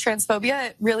age of transphobia,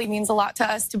 it really means a lot to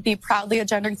us to be proudly a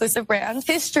gender inclusive brand.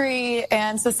 History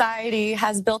and society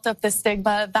has built up this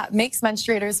stigma that makes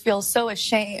menstruators feel so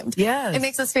ashamed. Yes. It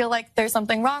makes us feel like there's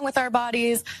something wrong with our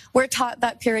bodies. We're taught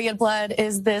that period blood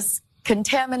is this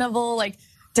contaminable,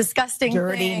 disgusting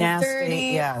dirty, thing, nasty, dirty.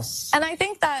 yes. And I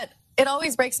think that it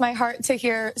always breaks my heart to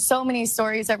hear so many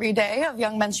stories every day of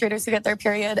young menstruators who get their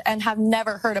period and have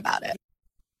never heard about it.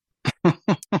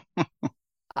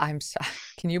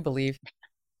 Can you believe?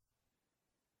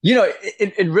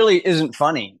 It really isn't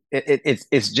funny.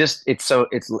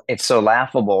 It's so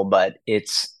laughable, but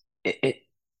it's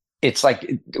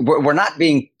like we're not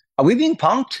being. Are we being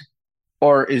punked,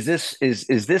 or is this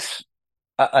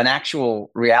an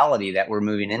actual reality that we're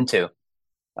moving into?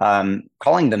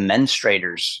 Calling them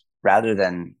menstruators rather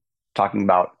than talking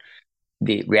about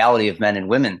the reality of men and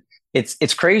women.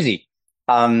 It's crazy.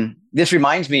 This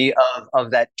reminds me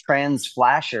of that trans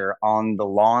flasher on the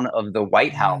lawn of the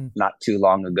White House not too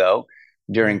long ago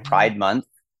during Pride Month.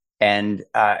 And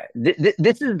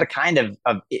this is the kind of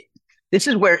this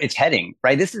is where it's heading,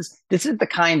 right? This is the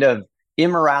kind of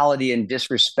immorality and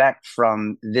disrespect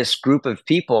from this group of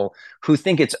people who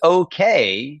think it's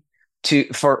okay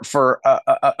for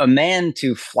a man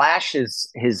to flash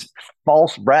his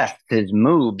false breast, his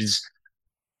moobs,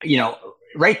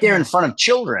 right there in front of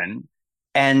children,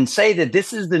 and say that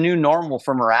this is the new normal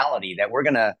for morality, that we're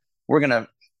gonna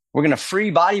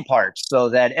free body parts so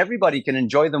that everybody can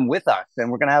enjoy them with us,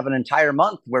 and we're gonna have an entire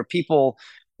month where people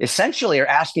essentially are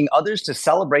asking others to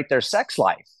celebrate their sex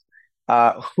life,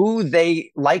 who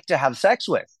they like to have sex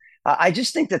with. I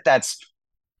just think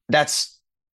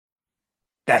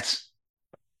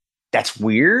that's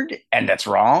weird and that's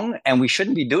wrong, and we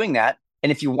shouldn't be doing that. And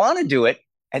if you want to do it,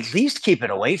 at least keep it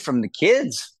away from the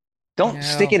kids. Don't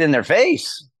stick it in their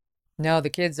face. No, the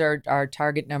kids are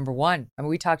target number one. I mean,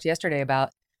 we talked yesterday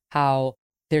about how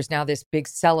there's now this big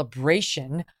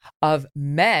celebration of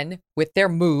men with their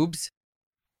moobs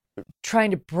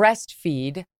trying to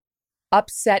breastfeed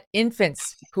upset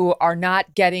infants who are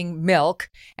not getting milk.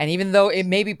 And even though it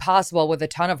may be possible with a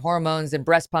ton of hormones and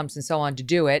breast pumps and so on to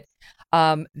do it,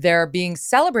 they're being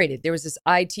celebrated. There was this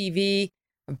ITV,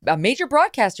 a major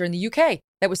broadcaster in the UK,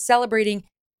 that was celebrating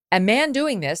a man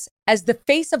doing this as the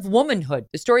face of womanhood.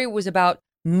 The story was about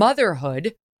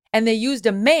motherhood, and they used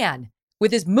a man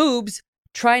with his moobs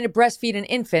trying to breastfeed an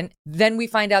infant. Then we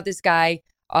find out this guy,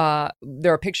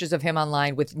 there are pictures of him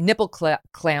online with nipple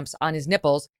clamps on his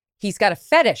nipples. He's got a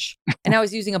fetish, and now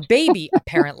he's using a baby,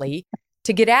 apparently,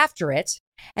 to get after it.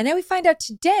 And then we find out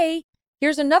today,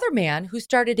 here's another man who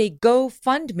started a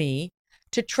GoFundMe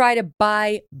to try to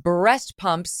buy breast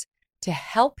pumps to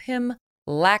help him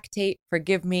lactate.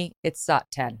 Forgive me, it's SOT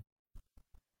 10.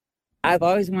 I've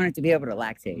always wanted to be able to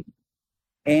lactate.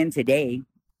 And today,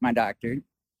 my doctor,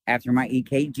 after my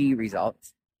EKG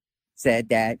results, said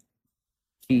that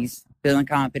she's feeling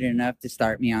confident enough to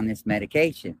start me on this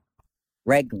medication,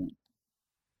 Reglan.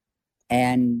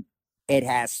 And it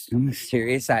has some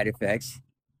serious side effects,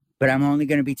 but I'm only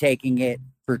going to be taking it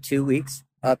for 2 weeks,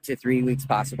 up to 3 weeks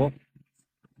possible.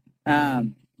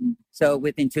 So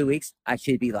within 2 weeks, I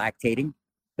should be lactating.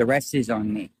 The rest is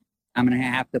on me. I'm going to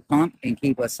have to pump and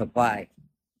keep a supply.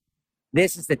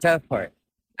 This is the tough part.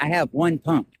 I have one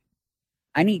pump.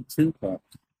 I need 2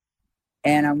 pumps.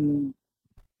 And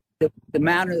the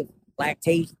amount of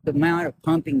lactation, the amount of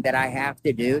pumping that I have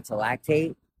to do to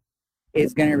lactate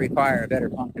is going to require a better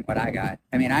pump than what I got.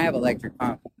 I mean, I have electric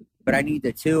pump, but I need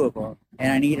the 2 of them,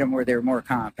 and I need them where they're more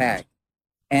compact.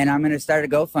 And I'm going to start a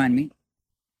GoFundMe.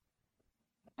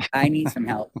 I need some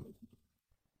help.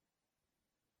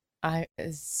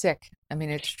 It's sick. I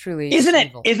mean, it's truly Isn't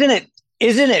evil.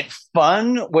 it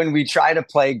fun when we try to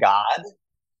play God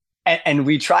and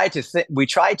we try to say,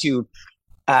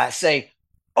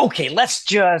 okay, let's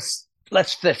just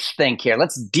let's just think here.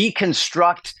 Let's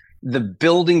deconstruct the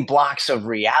building blocks of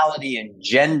reality and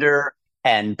gender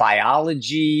and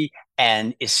biology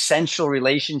and essential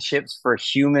relationships for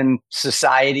human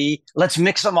society. Let's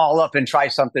mix them all up and try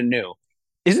something new.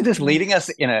 Isn't this leading us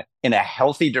in a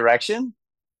healthy direction?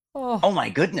 Oh my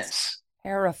goodness.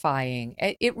 Terrifying.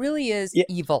 It really is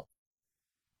evil.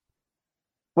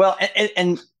 Well,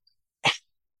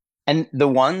 and the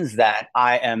ones that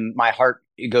my heart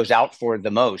goes out for the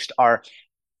most are,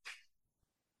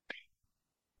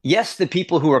 yes, the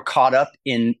people who are caught up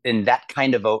in that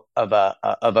kind of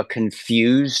a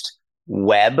confused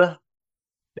web,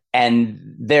 and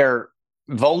they're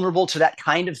vulnerable to that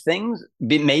kind of things,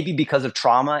 maybe because of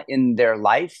trauma in their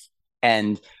life.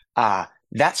 And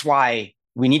that's why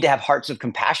we need to have hearts of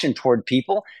compassion toward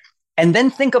people. And then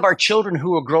think of our children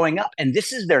who are growing up, and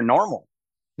this is their normal.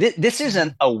 This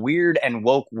isn't a weird and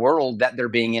woke world that they're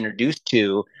being introduced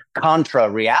to contra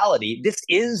reality. This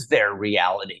is their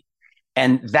reality.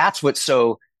 And that's what's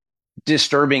so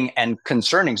disturbing and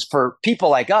concerning. For people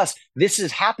like us, this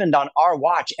has happened on our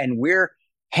watch, and we're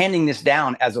handing this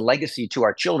down as a legacy to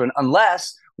our children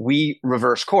unless we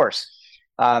reverse course.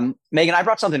 Megan, I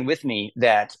brought something with me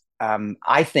that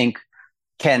I think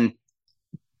can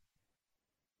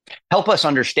help us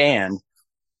understand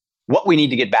what we need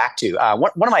to get back to.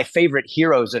 One of my favorite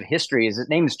heroes of history his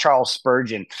name is Charles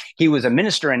Spurgeon. He was a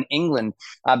minister in England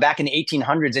back in the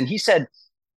 1800s, and he said,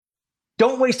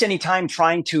 "Don't waste any time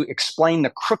trying to explain the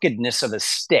crookedness of a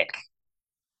stick.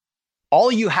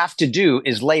 All you have to do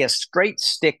is lay a straight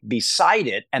stick beside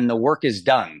it, and the work is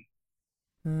done.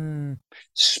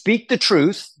 Speak the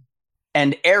truth,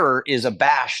 and error is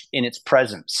abashed in its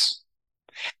presence."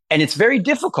 And it's very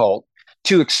difficult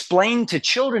to explain to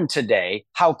children today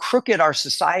how crooked our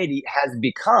society has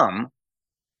become,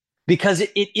 because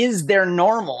it is their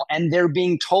normal, and they're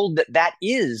being told that that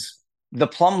is the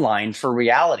plumb line for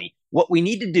reality. What we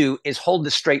need to do is hold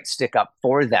the straight stick up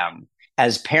for them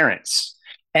as parents.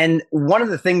 And one of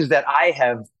the things that I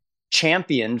have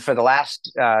championed for the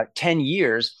last 10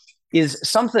 years is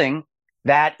something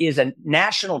that is a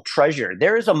national treasure.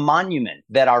 There is a monument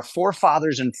that our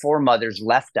forefathers and foremothers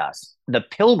left us. The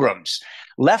Pilgrims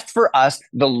left for us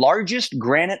the largest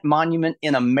granite monument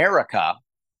in America,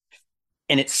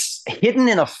 and it's hidden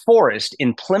in a forest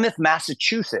in Plymouth,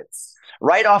 Massachusetts,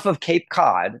 right off of Cape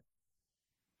Cod,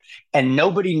 and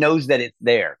nobody knows that it's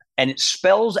there. And it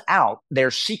spells out their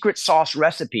secret sauce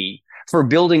recipe for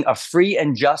building a free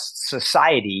and just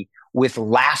society with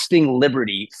lasting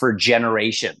liberty for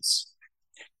generations.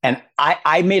 And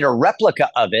I made a replica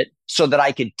of it so that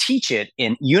I could teach it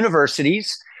in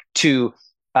universities, to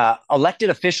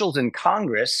elected officials in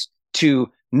Congress,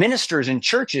 to ministers in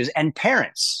churches, and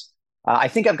parents. I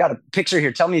think I've got a picture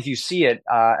here. Tell me if you see it.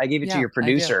 I gave it to your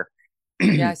producer.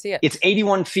 Yeah, I see it. It's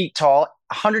 81 feet tall,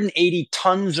 180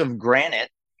 tons of granite.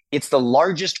 It's the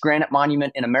largest granite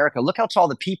monument in America. Look how tall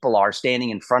the people are standing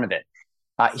in front of it.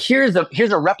 Here's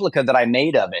a replica that I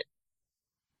made of it,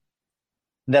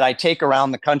 that I take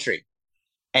around the country.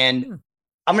 And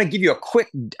I'm going to give you a quick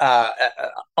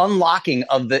unlocking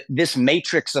of this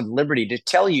matrix of liberty to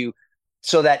tell you,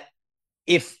 so that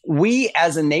if we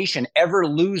as a nation ever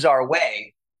lose our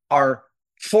way, our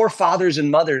forefathers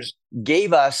and mothers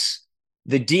gave us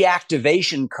the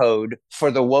deactivation code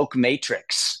for the woke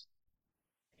matrix,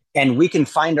 and we can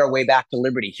find our way back to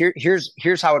liberty.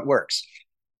 Here's how it works.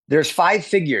 There's 5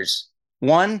 figures,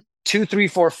 1, 2, 3,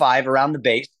 4, 5 around the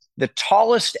base. The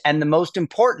tallest and the most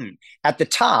important at the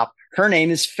top, her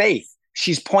name is Faith.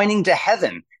 She's pointing to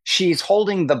heaven. She's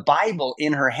holding the Bible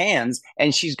in her hands,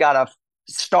 and she's got a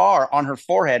star on her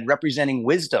forehead representing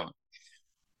wisdom.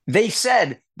 They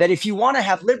said that if you want to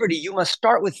have liberty, you must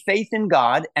start with faith in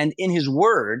God and in his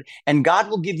word, and God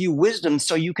will give you wisdom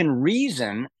so you can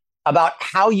reason about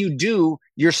how you do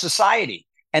your society.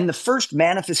 And the first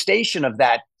manifestation of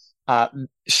that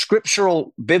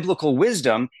scriptural biblical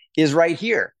wisdom is right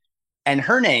here. And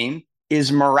her name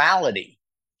is morality.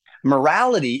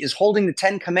 Morality is holding the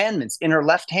 10 commandments in her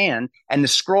left hand and the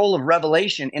scroll of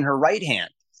Revelation in her right hand.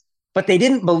 But they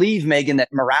didn't believe, Megan,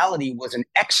 that morality was an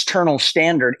external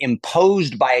standard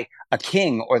imposed by a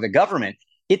king or the government.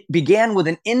 It began with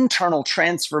an internal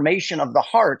transformation of the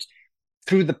heart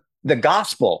through the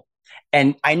gospel.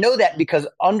 And I know that because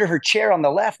under her chair on the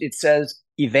left, it says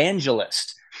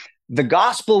evangelist. The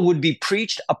gospel would be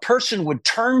preached. A person would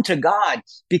turn to God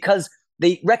because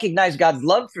they recognized God's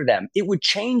love for them. It would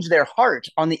change their heart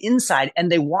on the inside,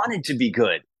 and they wanted to be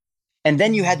good. And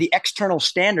then you had the external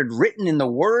standard written in the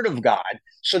word of God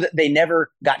so that they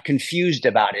never got confused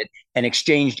about it and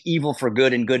exchanged evil for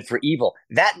good and good for evil.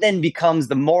 That then becomes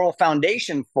the moral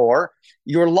foundation for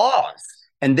your laws.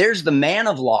 And there's the man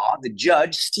of law, the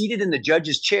judge, seated in the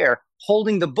judge's chair,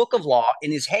 holding the book of law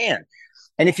in his hand.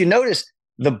 And if you notice,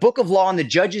 the book of law in the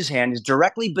judge's hand is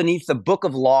directly beneath the book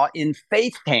of law in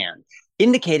faith's hand,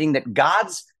 indicating that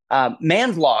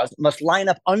man's laws must line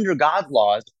up under God's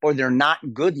laws or they're not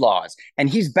good laws. And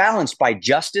he's balanced by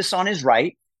justice on his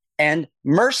right and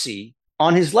mercy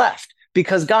on his left,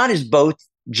 because God is both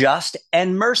just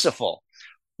and merciful.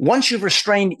 Once you've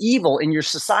restrained evil in your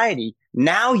society,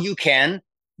 now you can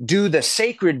do the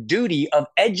sacred duty of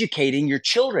educating your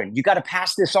children. You got to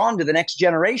pass this on to the next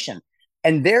generation.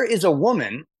 And there is a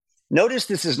woman, notice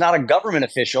this is not a government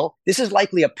official. This is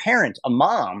likely a parent, a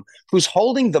mom, who's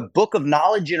holding the book of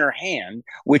knowledge in her hand,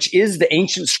 which is the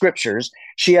ancient scriptures.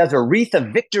 She has a wreath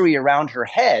of victory around her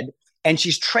head, and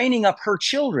she's training up her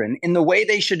children in the way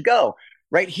they should go.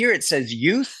 Right here it says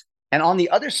youth, and on the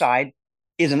other side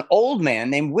is an old man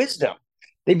named Wisdom.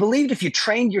 They believed if you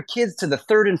trained your kids to the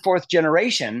third and fourth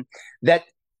generation, that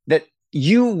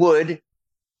you would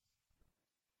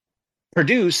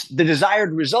produce the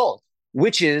desired result,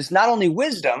 which is not only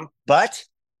wisdom, but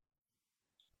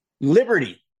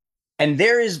liberty. And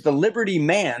there is the liberty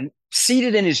man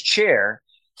seated in his chair.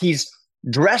 He's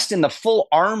dressed in the full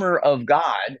armor of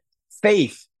God,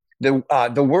 faith, the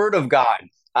word of God,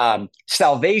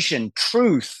 salvation,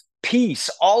 truth, peace,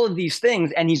 all of these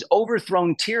things. And he's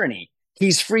overthrown tyranny.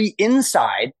 He's free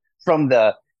inside from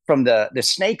the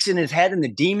snakes in his head and the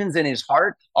demons in his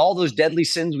heart, all those deadly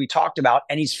sins we talked about.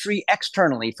 And he's free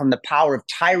externally from the power of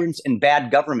tyrants and bad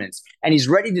governments. And he's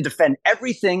ready to defend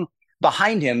everything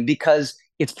behind him because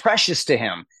it's precious to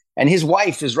him. And his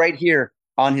wife is right here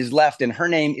on his left, and her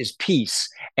name is Peace.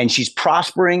 And she's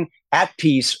prospering, at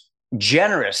peace,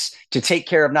 generous to take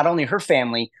care of not only her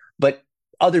family, but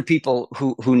other people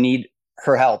who need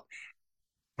her help.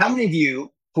 How many of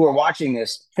you who are watching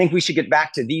this think we should get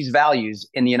back to these values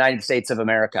in the United States of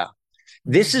America?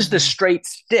 This is the straight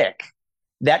stick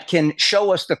that can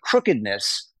show us the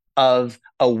crookedness of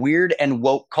a weird and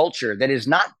woke culture that is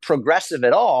not progressive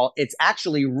at all. It's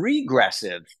actually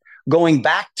regressive, going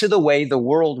back to the way the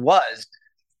world was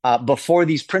before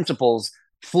these principles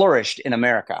flourished in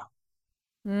America.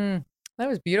 That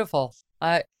was beautiful.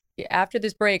 After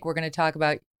this break, we're going to talk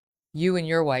about you and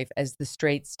your wife as the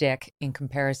straight stick in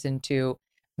comparison to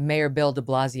Mayor Bill de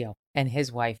Blasio and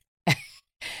his wife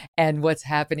and what's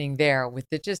happening there with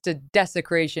just a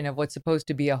desecration of what's supposed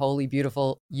to be a holy,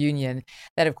 beautiful union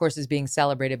that, of course, is being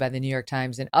celebrated by the New York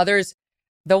Times and others.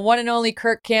 The one and only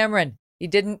Kirk Cameron. He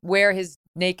didn't wear his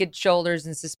naked shoulders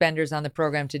and suspenders on the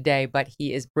program today, but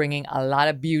he is bringing a lot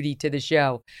of beauty to the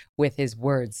show with his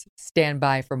words. Stand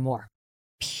by for more.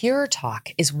 Pure Talk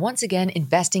is once again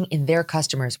investing in their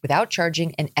customers without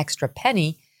charging an extra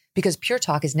penny, because Pure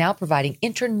Talk is now providing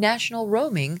international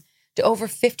roaming to over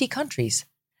 50 countries.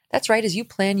 That's right. As you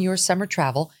plan your summer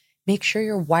travel, make sure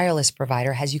your wireless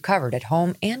provider has you covered at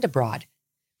home and abroad.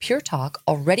 Pure Talk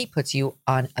already puts you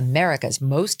on America's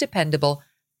most dependable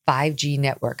 5G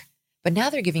network, but now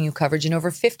they're giving you coverage in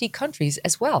over 50 countries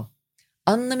as well.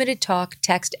 Unlimited talk,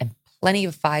 text, and plenty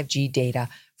of 5G data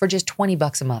for just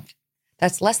 $20 a month.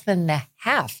 That's less than the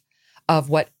half of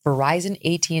what Verizon,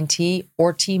 AT&T,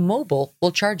 or T-Mobile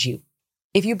will charge you.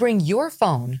 If you bring your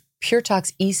phone, Pure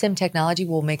Talk's eSIM technology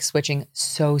will make switching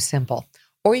so simple.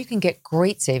 Or you can get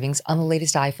great savings on the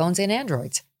latest iPhones and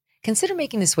Androids. Consider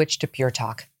making the switch to Pure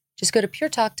Talk. Just go to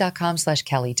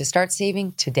puretalk.com/Kelly to start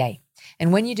saving today.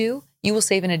 And when you do, you will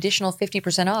save an additional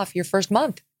 50% off your first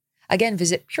month. Again,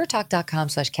 visit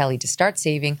puretalk.com/Kelly to start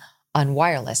saving on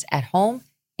wireless at home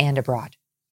and abroad.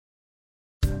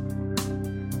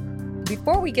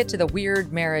 Before we get to the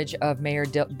weird marriage of Mayor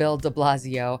Bill de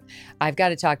Blasio, I've got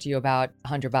to talk to you about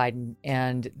Hunter Biden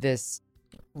and this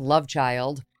love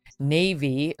child,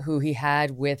 Navy, who he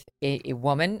had with a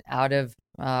woman out of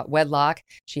wedlock.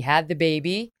 She had the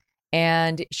baby,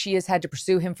 and she has had to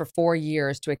pursue him for 4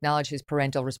 years to acknowledge his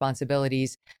parental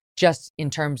responsibilities just in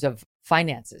terms of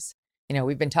finances. You know,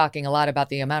 we've been talking a lot about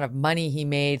the amount of money he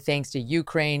made thanks to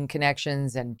Ukraine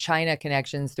connections and China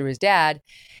connections through his dad.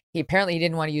 He apparently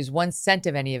didn't want to use 1 cent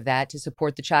of any of that to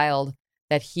support the child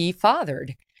that he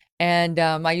fathered. And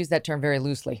I use that term very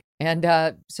loosely. And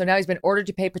so now he's been ordered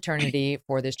to pay paternity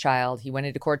for this child. He went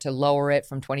into court to lower it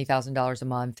from $20,000 a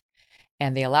month,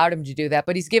 and they allowed him to do that.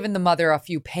 But he's given the mother a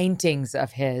few paintings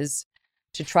of his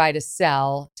to try to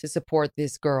sell to support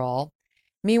this girl.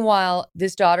 Meanwhile,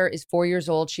 this daughter is 4 years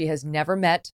old. She has never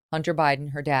met Hunter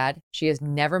Biden, her dad. She has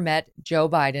never met Joe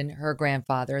Biden, her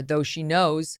grandfather, though she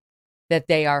knows that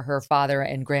they are her father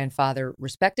and grandfather,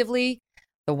 respectively.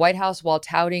 The White House, while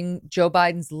touting Joe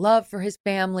Biden's love for his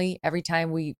family every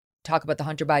time we talk about the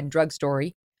Hunter Biden drug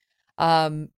story,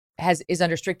 is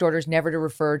under strict orders never to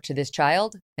refer to this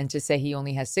child and to say he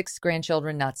only has 6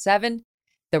 grandchildren, not 7.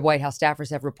 The White House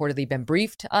staffers have reportedly been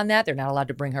briefed on that. They're not allowed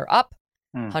to bring her up.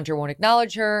 Hunter won't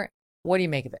acknowledge her. What do you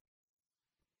make of it?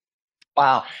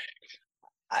 Wow.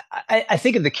 I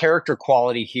think of the character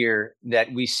quality here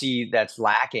that we see that's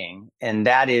lacking, and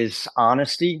that is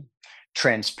honesty,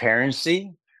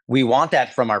 transparency. We want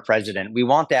that from our president. We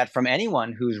want that from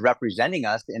anyone who's representing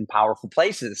us in powerful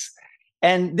places.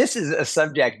 And this is a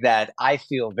subject that I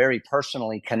feel very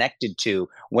personally connected to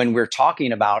when we're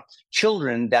talking about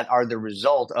children that are the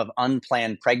result of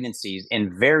unplanned pregnancies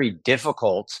in very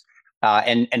difficult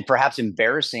and perhaps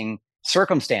embarrassing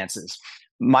circumstances.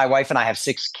 My wife and I have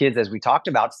 6 kids, as we talked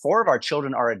about. 4 of our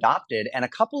children are adopted, and a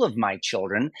couple of my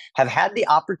children have had the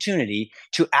opportunity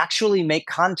to actually make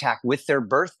contact with their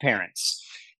birth parents.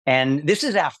 And this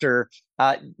is after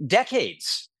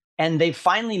decades. And they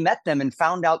finally met them and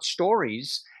found out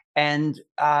stories. And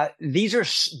these are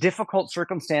difficult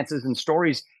circumstances and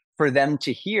stories for them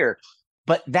to hear.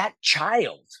 But that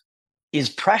child is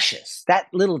precious. That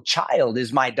little child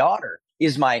is my daughter,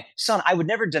 is my son. I would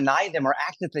never deny them or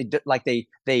act like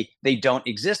they don't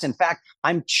exist. In fact,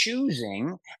 I'm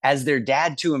choosing as their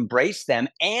dad to embrace them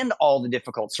and all the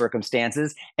difficult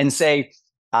circumstances and say,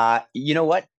 you know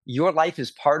what? Your life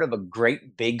is part of a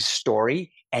great big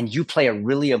story, and you play a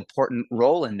really important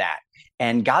role in that.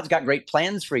 And God's got great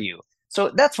plans for you. So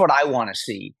that's what I want to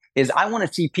see. I want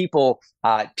to see people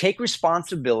take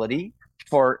responsibility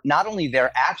for not only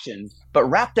their actions, but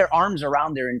wrap their arms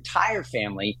around their entire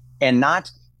family and not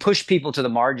push people to the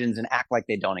margins and act like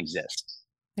they don't exist.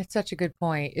 That's such a good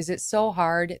point. Is it so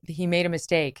hard? He made a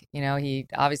mistake. You know, he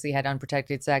obviously had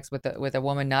unprotected sex with a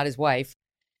woman, not his wife,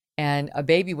 and a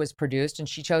baby was produced, and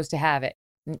she chose to have it.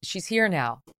 She's here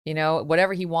now. You know,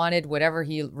 whatever he wanted, whatever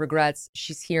he regrets,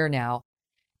 she's here now.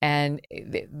 And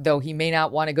though he may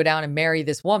not want to go down and marry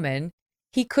this woman,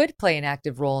 he could play an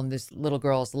active role in this little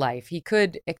girl's life. He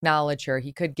could acknowledge her.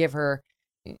 He could give her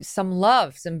some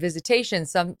love, some visitation,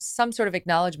 some sort of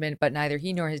acknowledgement, but neither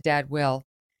he nor his dad will.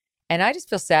 And I just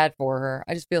feel sad for her.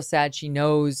 I just feel sad she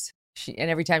knows and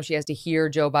every time she has to hear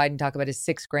Joe Biden talk about his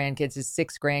 6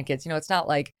 grandkids, you know, it's not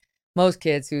like most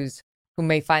kids who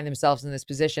may find themselves in this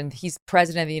position. He's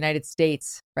president of the United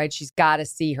States, right? She's got to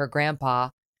see her grandpa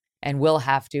and will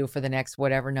have to for the next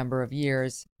whatever number of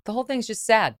years. The whole thing's just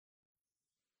sad.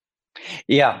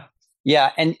 Yeah.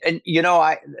 Yeah. And you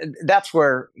know, that's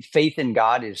where faith in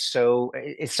God is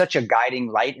such a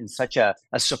guiding light and such a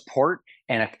support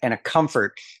and a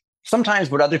comfort. Sometimes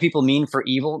what other people mean for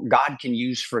evil, God can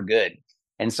use for good.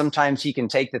 And sometimes he can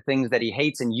take the things that he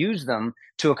hates and use them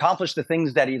to accomplish the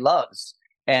things that he loves.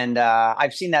 And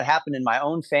I've seen that happen in my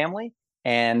own family.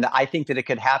 And I think that it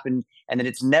could happen and that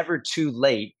it's never too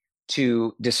late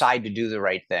to decide to do the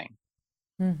right thing.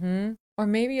 Mm-hmm. Or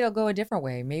maybe it'll go a different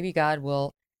way. Maybe God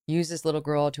will use this little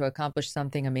girl to accomplish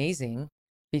something amazing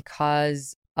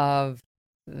because of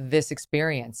this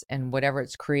experience and whatever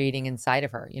it's creating inside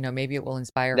of her. You know, maybe it will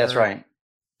inspire That's her right.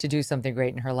 to do something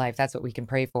great in her life. That's what we can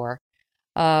pray for.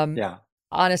 Yeah.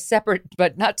 On a separate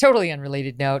but not totally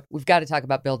unrelated note, we've got to talk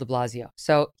about Bill de Blasio.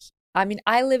 So, I mean,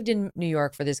 I lived in New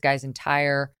York for this guy's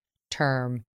entire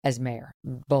term as mayor,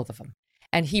 both of them.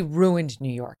 And he ruined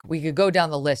New York. We could go down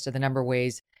the list of the number of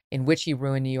ways in which he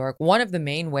ruined New York. One of the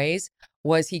main ways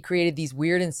was he created these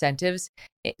weird incentives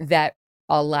that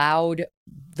allowed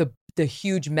the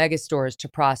huge mega stores to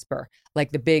prosper,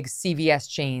 like the big CVS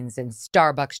chains and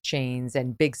Starbucks chains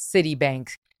and big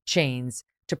Citibank chains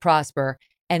to prosper,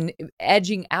 and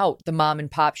edging out the mom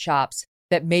and pop shops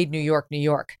that made New York, New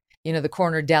York. You know, the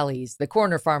corner delis, the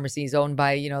corner pharmacies owned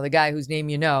by, you know, the guy whose name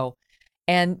you know.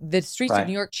 And the streets of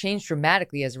New York changed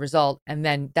dramatically as a result. And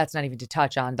then that's not even to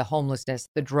touch on the homelessness,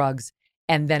 the drugs,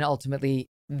 and then ultimately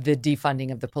the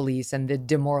defunding of the police and the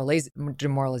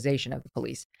demoralization of the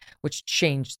police, which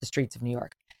changed the streets of New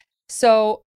York.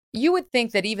 So you would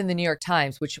think that even the New York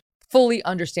Times, which fully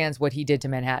understands what he did to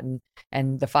Manhattan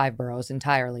and the 5 boroughs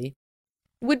entirely,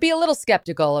 would be a little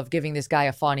skeptical of giving this guy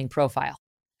a fawning profile.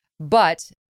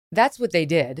 But that's what they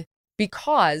did,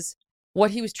 because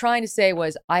what he was trying to say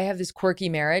was, I have this quirky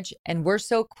marriage and we're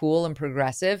so cool and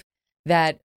progressive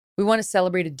that we want to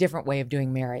celebrate a different way of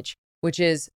doing marriage, which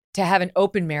is to have an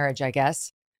open marriage, I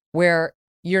guess, where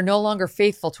you're no longer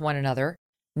faithful to one another.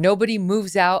 Nobody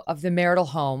moves out of the marital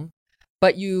home,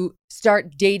 but you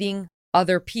start dating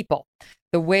other people.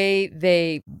 The way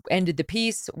they ended the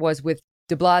piece was with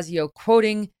de Blasio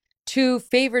quoting two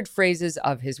favored phrases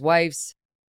of his wife's.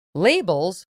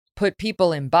 Labels put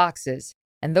people in boxes,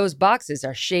 and those boxes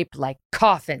are shaped like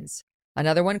coffins.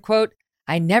 Another one, quote,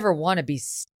 I never want to be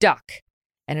stuck.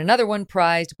 And another one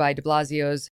prized by de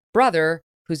Blasio's brother,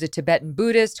 who's a Tibetan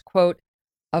Buddhist, quote,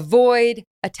 avoid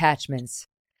attachments.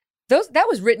 That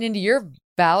was written into your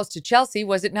vows to Chelsea,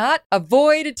 was it not?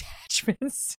 Avoid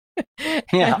attachments.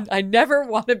 Yeah. And I never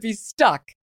want to be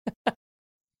stuck.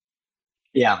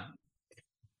 Yeah.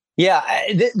 Yeah.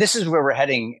 This is where we're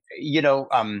heading.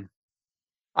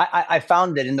 I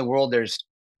found that in the world, there's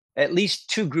at least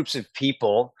two groups of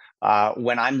people.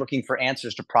 When I'm looking for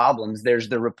answers to problems, there's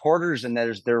the reporters and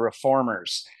there's the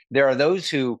reformers. There are those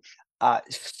who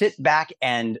sit back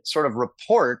and sort of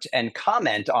report and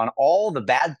comment on all the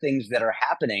bad things that are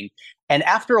happening. And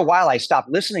after a while, I stop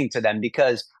listening to them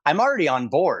because I'm already on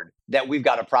board that we've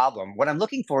got a problem. What I'm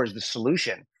looking for is the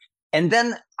solution. And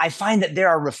then I find that there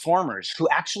are reformers who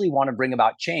actually want to bring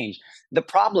about change. The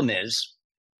problem is,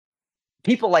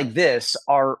 people like this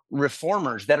are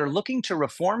reformers that are looking to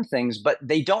reform things, but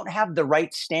they don't have the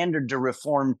right standard to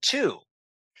reform to.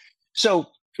 So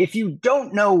if you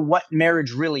don't know what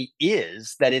marriage really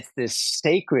is, that it's this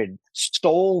sacred,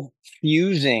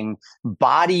 soul-fusing,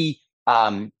 body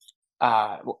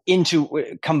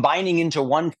into combining into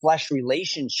one flesh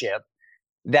relationship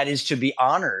that is to be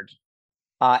honored,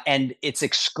 and it's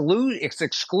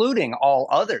excluding all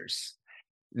others,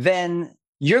 then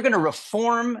you're going to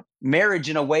reform marriage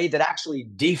in a way that actually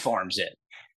deforms it.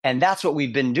 And that's what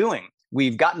we've been doing.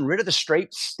 We've gotten rid of the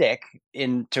straight stick,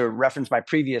 to reference my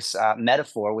previous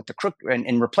metaphor with the crook,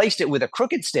 and replaced it with a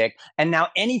crooked stick. And now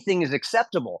anything is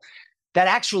acceptable. That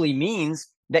actually means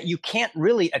that you can't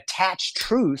really attach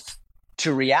truth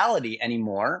to reality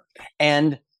anymore.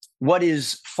 And what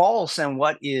is false and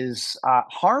what is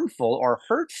harmful or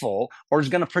hurtful, or is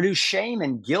going to produce shame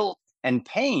and guilt and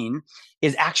pain,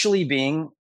 is actually being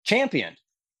championed.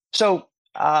 So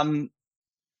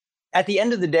at the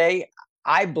end of the day,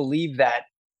 I believe that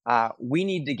we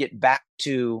need to get back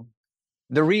to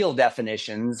the real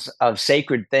definitions of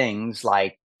sacred things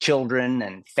like children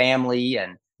and family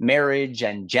and marriage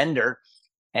and gender.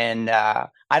 And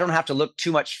I don't have to look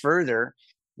too much further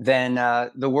than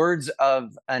the words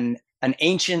of an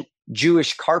ancient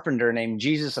Jewish carpenter named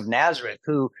Jesus of Nazareth,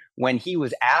 who, when he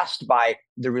was asked by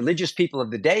the religious people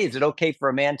of the day, is it okay for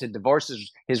a man to divorce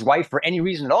his wife for any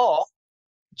reason at all?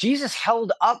 Jesus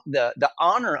held up the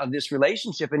honor of this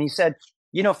relationship. And he said,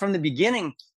 from the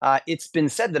beginning, it's been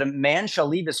said that a man shall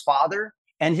leave his father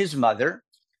and his mother.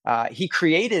 He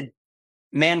created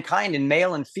mankind in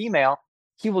male and female.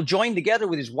 He will join together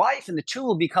with his wife, and the two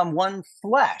will become one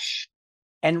flesh.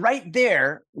 And right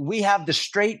there, we have the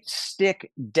straight stick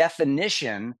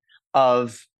definition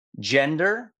of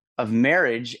gender, of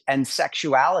marriage, and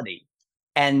sexuality.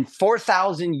 And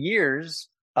 4,000 years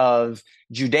of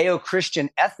Judeo-Christian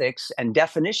ethics and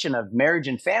definition of marriage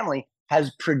and family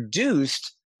has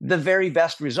produced the very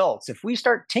best results. If we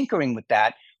start tinkering with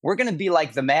that, we're going to be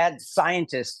like the mad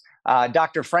scientist,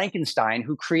 Dr. Frankenstein,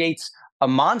 who creates a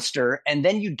monster, and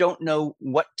then you don't know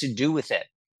what to do with it.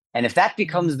 And if that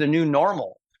becomes the new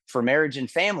normal for marriage and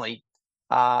family,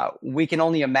 we can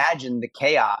only imagine the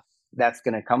chaos that's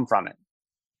going to come from it.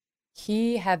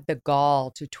 He had the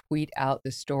gall to tweet out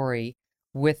the story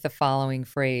with the following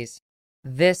phrase: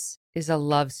 "This is a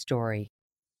love story."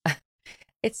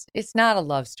 It's not a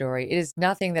love story. It is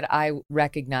nothing that I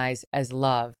recognize as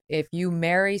love. If you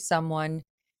marry someone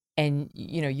and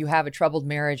you have a troubled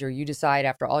marriage, or you decide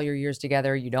after all your years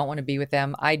together you don't want to be with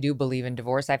them, I do believe in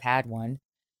divorce. I've had one,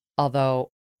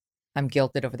 although I'm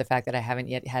guilted over the fact that I haven't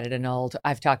yet had it annulled.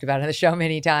 I've talked about it on the show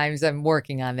many times. I'm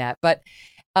working on that. But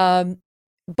I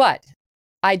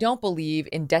don't believe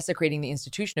in desecrating the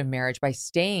institution of marriage by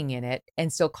staying in it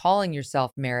and still calling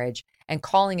yourself marriage and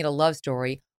calling it a love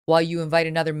story while you invite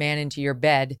another man into your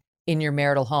bed in your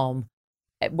marital home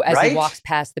as he walks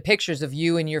past the pictures of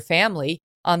you and your family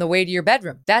on the way to your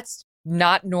bedroom. That's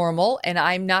not normal, and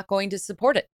I'm not going to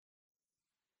support it.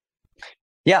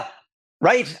 Yeah,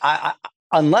 right.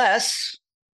 Unless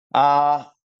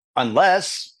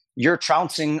you're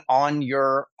trouncing on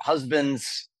your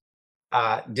husband's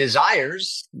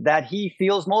desires that he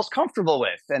feels most comfortable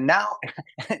with, and now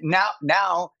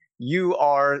you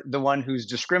are the one who's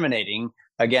discriminating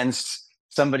against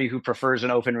somebody who prefers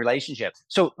an open relationship.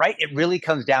 So, it really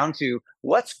comes down to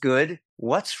what's good,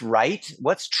 what's right,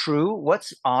 what's true,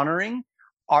 what's honoring.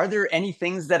 Are there any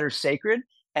things that are sacred,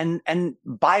 and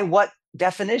by what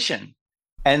definition?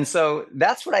 And so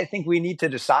that's what I think we need to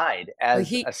decide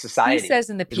as a society. He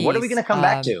says in the piece, what are we going to come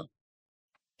back to?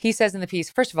 He says in the piece,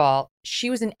 first of all, she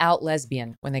was an out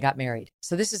lesbian when they got married.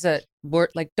 So this is a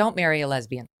word, like, don't marry a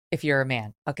lesbian if you're a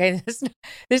man. Okay.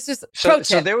 This is so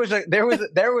there was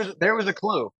a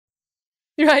clue.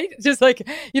 Right? Just like,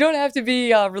 you don't have to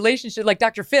be a relationship like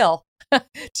Dr. Phil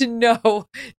to know,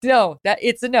 no, that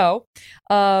it's a no.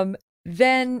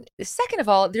 Then second of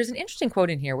all, there's an interesting quote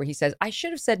in here where he says, I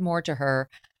should have said more to her.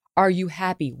 Are you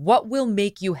happy? What will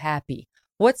make you happy?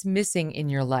 What's missing in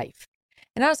your life?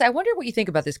 And honestly, I wonder what you think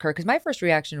about this, Kirk, because my first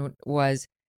reaction was,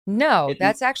 no,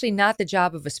 that's actually not the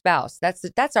job of a spouse.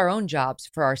 That's our own jobs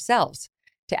for ourselves,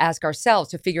 to ask ourselves,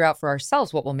 to figure out for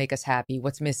ourselves what will make us happy,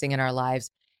 what's missing in our lives,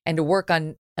 and to work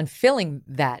on filling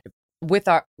that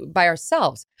by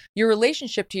ourselves. Your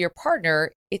relationship to your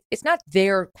partner, it's not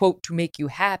their quote to make you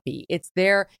happy. It's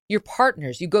your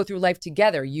partners. You go through life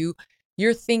together.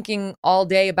 You're thinking all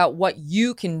day about what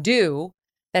you can do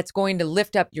that's going to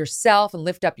lift up yourself and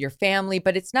lift up your family.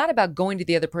 But it's not about going to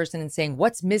the other person and saying,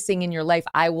 what's missing in your life?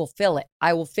 I will fill it.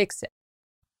 I will fix it.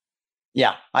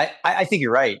 Yeah, I think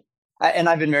you're right. And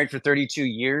I've been married for 32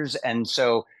 years. And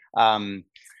so I've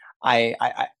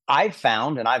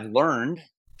found, and I've learned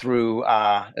through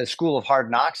a school of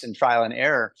hard knocks and trial and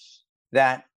error,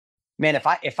 that, man,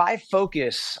 if I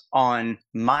focus on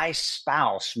my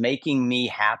spouse making me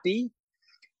happy,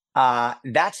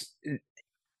 that's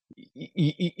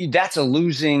a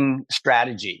losing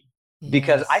strategy. Yes.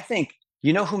 Because I think,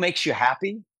 you know who makes you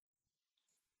happy?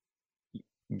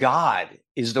 God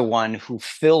is the one who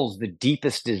fills the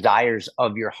deepest desires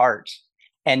of your heart.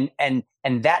 And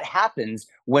that happens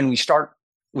when we start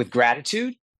with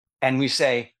gratitude and we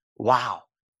say, wow,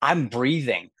 I'm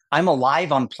breathing. I'm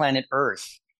alive on planet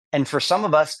Earth. And for some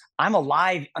of us, I'm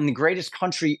alive in the greatest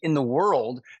country in the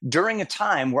world during a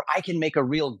time where I can make a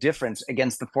real difference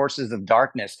against the forces of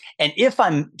darkness. And if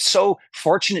I'm so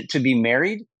fortunate to be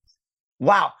married,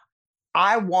 wow,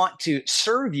 I want to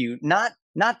serve you, not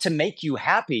to make you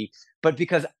happy, but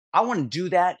because I want to do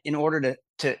that in order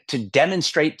to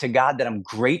demonstrate to God that I'm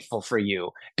grateful for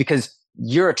you, because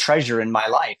you're a treasure in my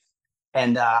life.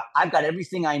 And I've got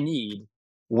everything I need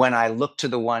when I look to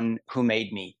the one who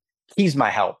made me. He's my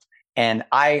help. And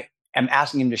I am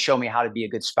asking him to show me how to be a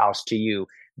good spouse to you,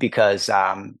 because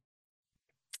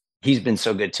he's been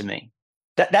so good to me.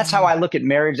 That's how I look at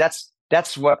marriage.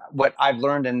 That's what I've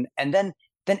learned. And then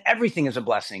everything is a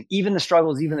blessing, even the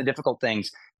struggles, even the difficult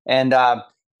things. And,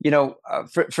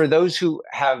 for those who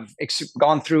have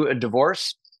gone through a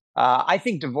divorce, I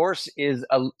think divorce is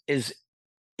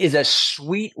a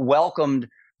sweet, welcomed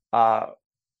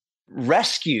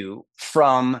rescue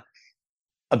from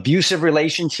abusive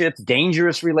relationships,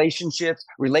 dangerous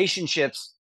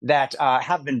relationships that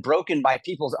have been broken by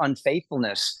people's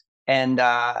unfaithfulness. And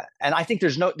I think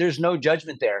there's no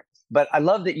judgment there. But I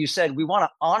love that you said we want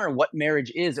to honor what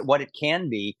marriage is, what it can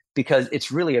be, because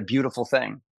it's really a beautiful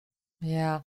thing.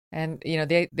 Yeah. And,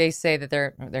 they say that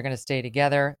they're going to stay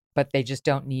together, but they just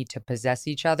don't need to possess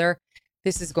each other.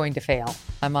 This is going to fail.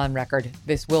 I'm on record.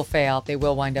 This will fail. They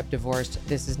will wind up divorced.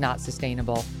 This is not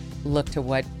sustainable. Look to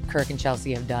what Kirk and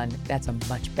Chelsea have done. That's a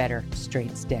much better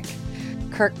straight stick.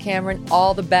 Kirk Cameron,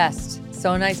 all the best.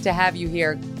 So nice to have you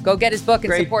here. Go get his book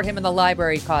and support him in the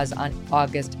library cause on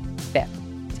August 5th.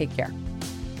 Take care.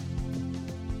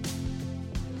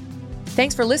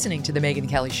 Thanks for listening to The Megyn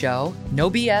Kelly Show. No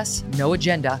BS, no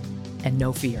agenda, and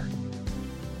no fear.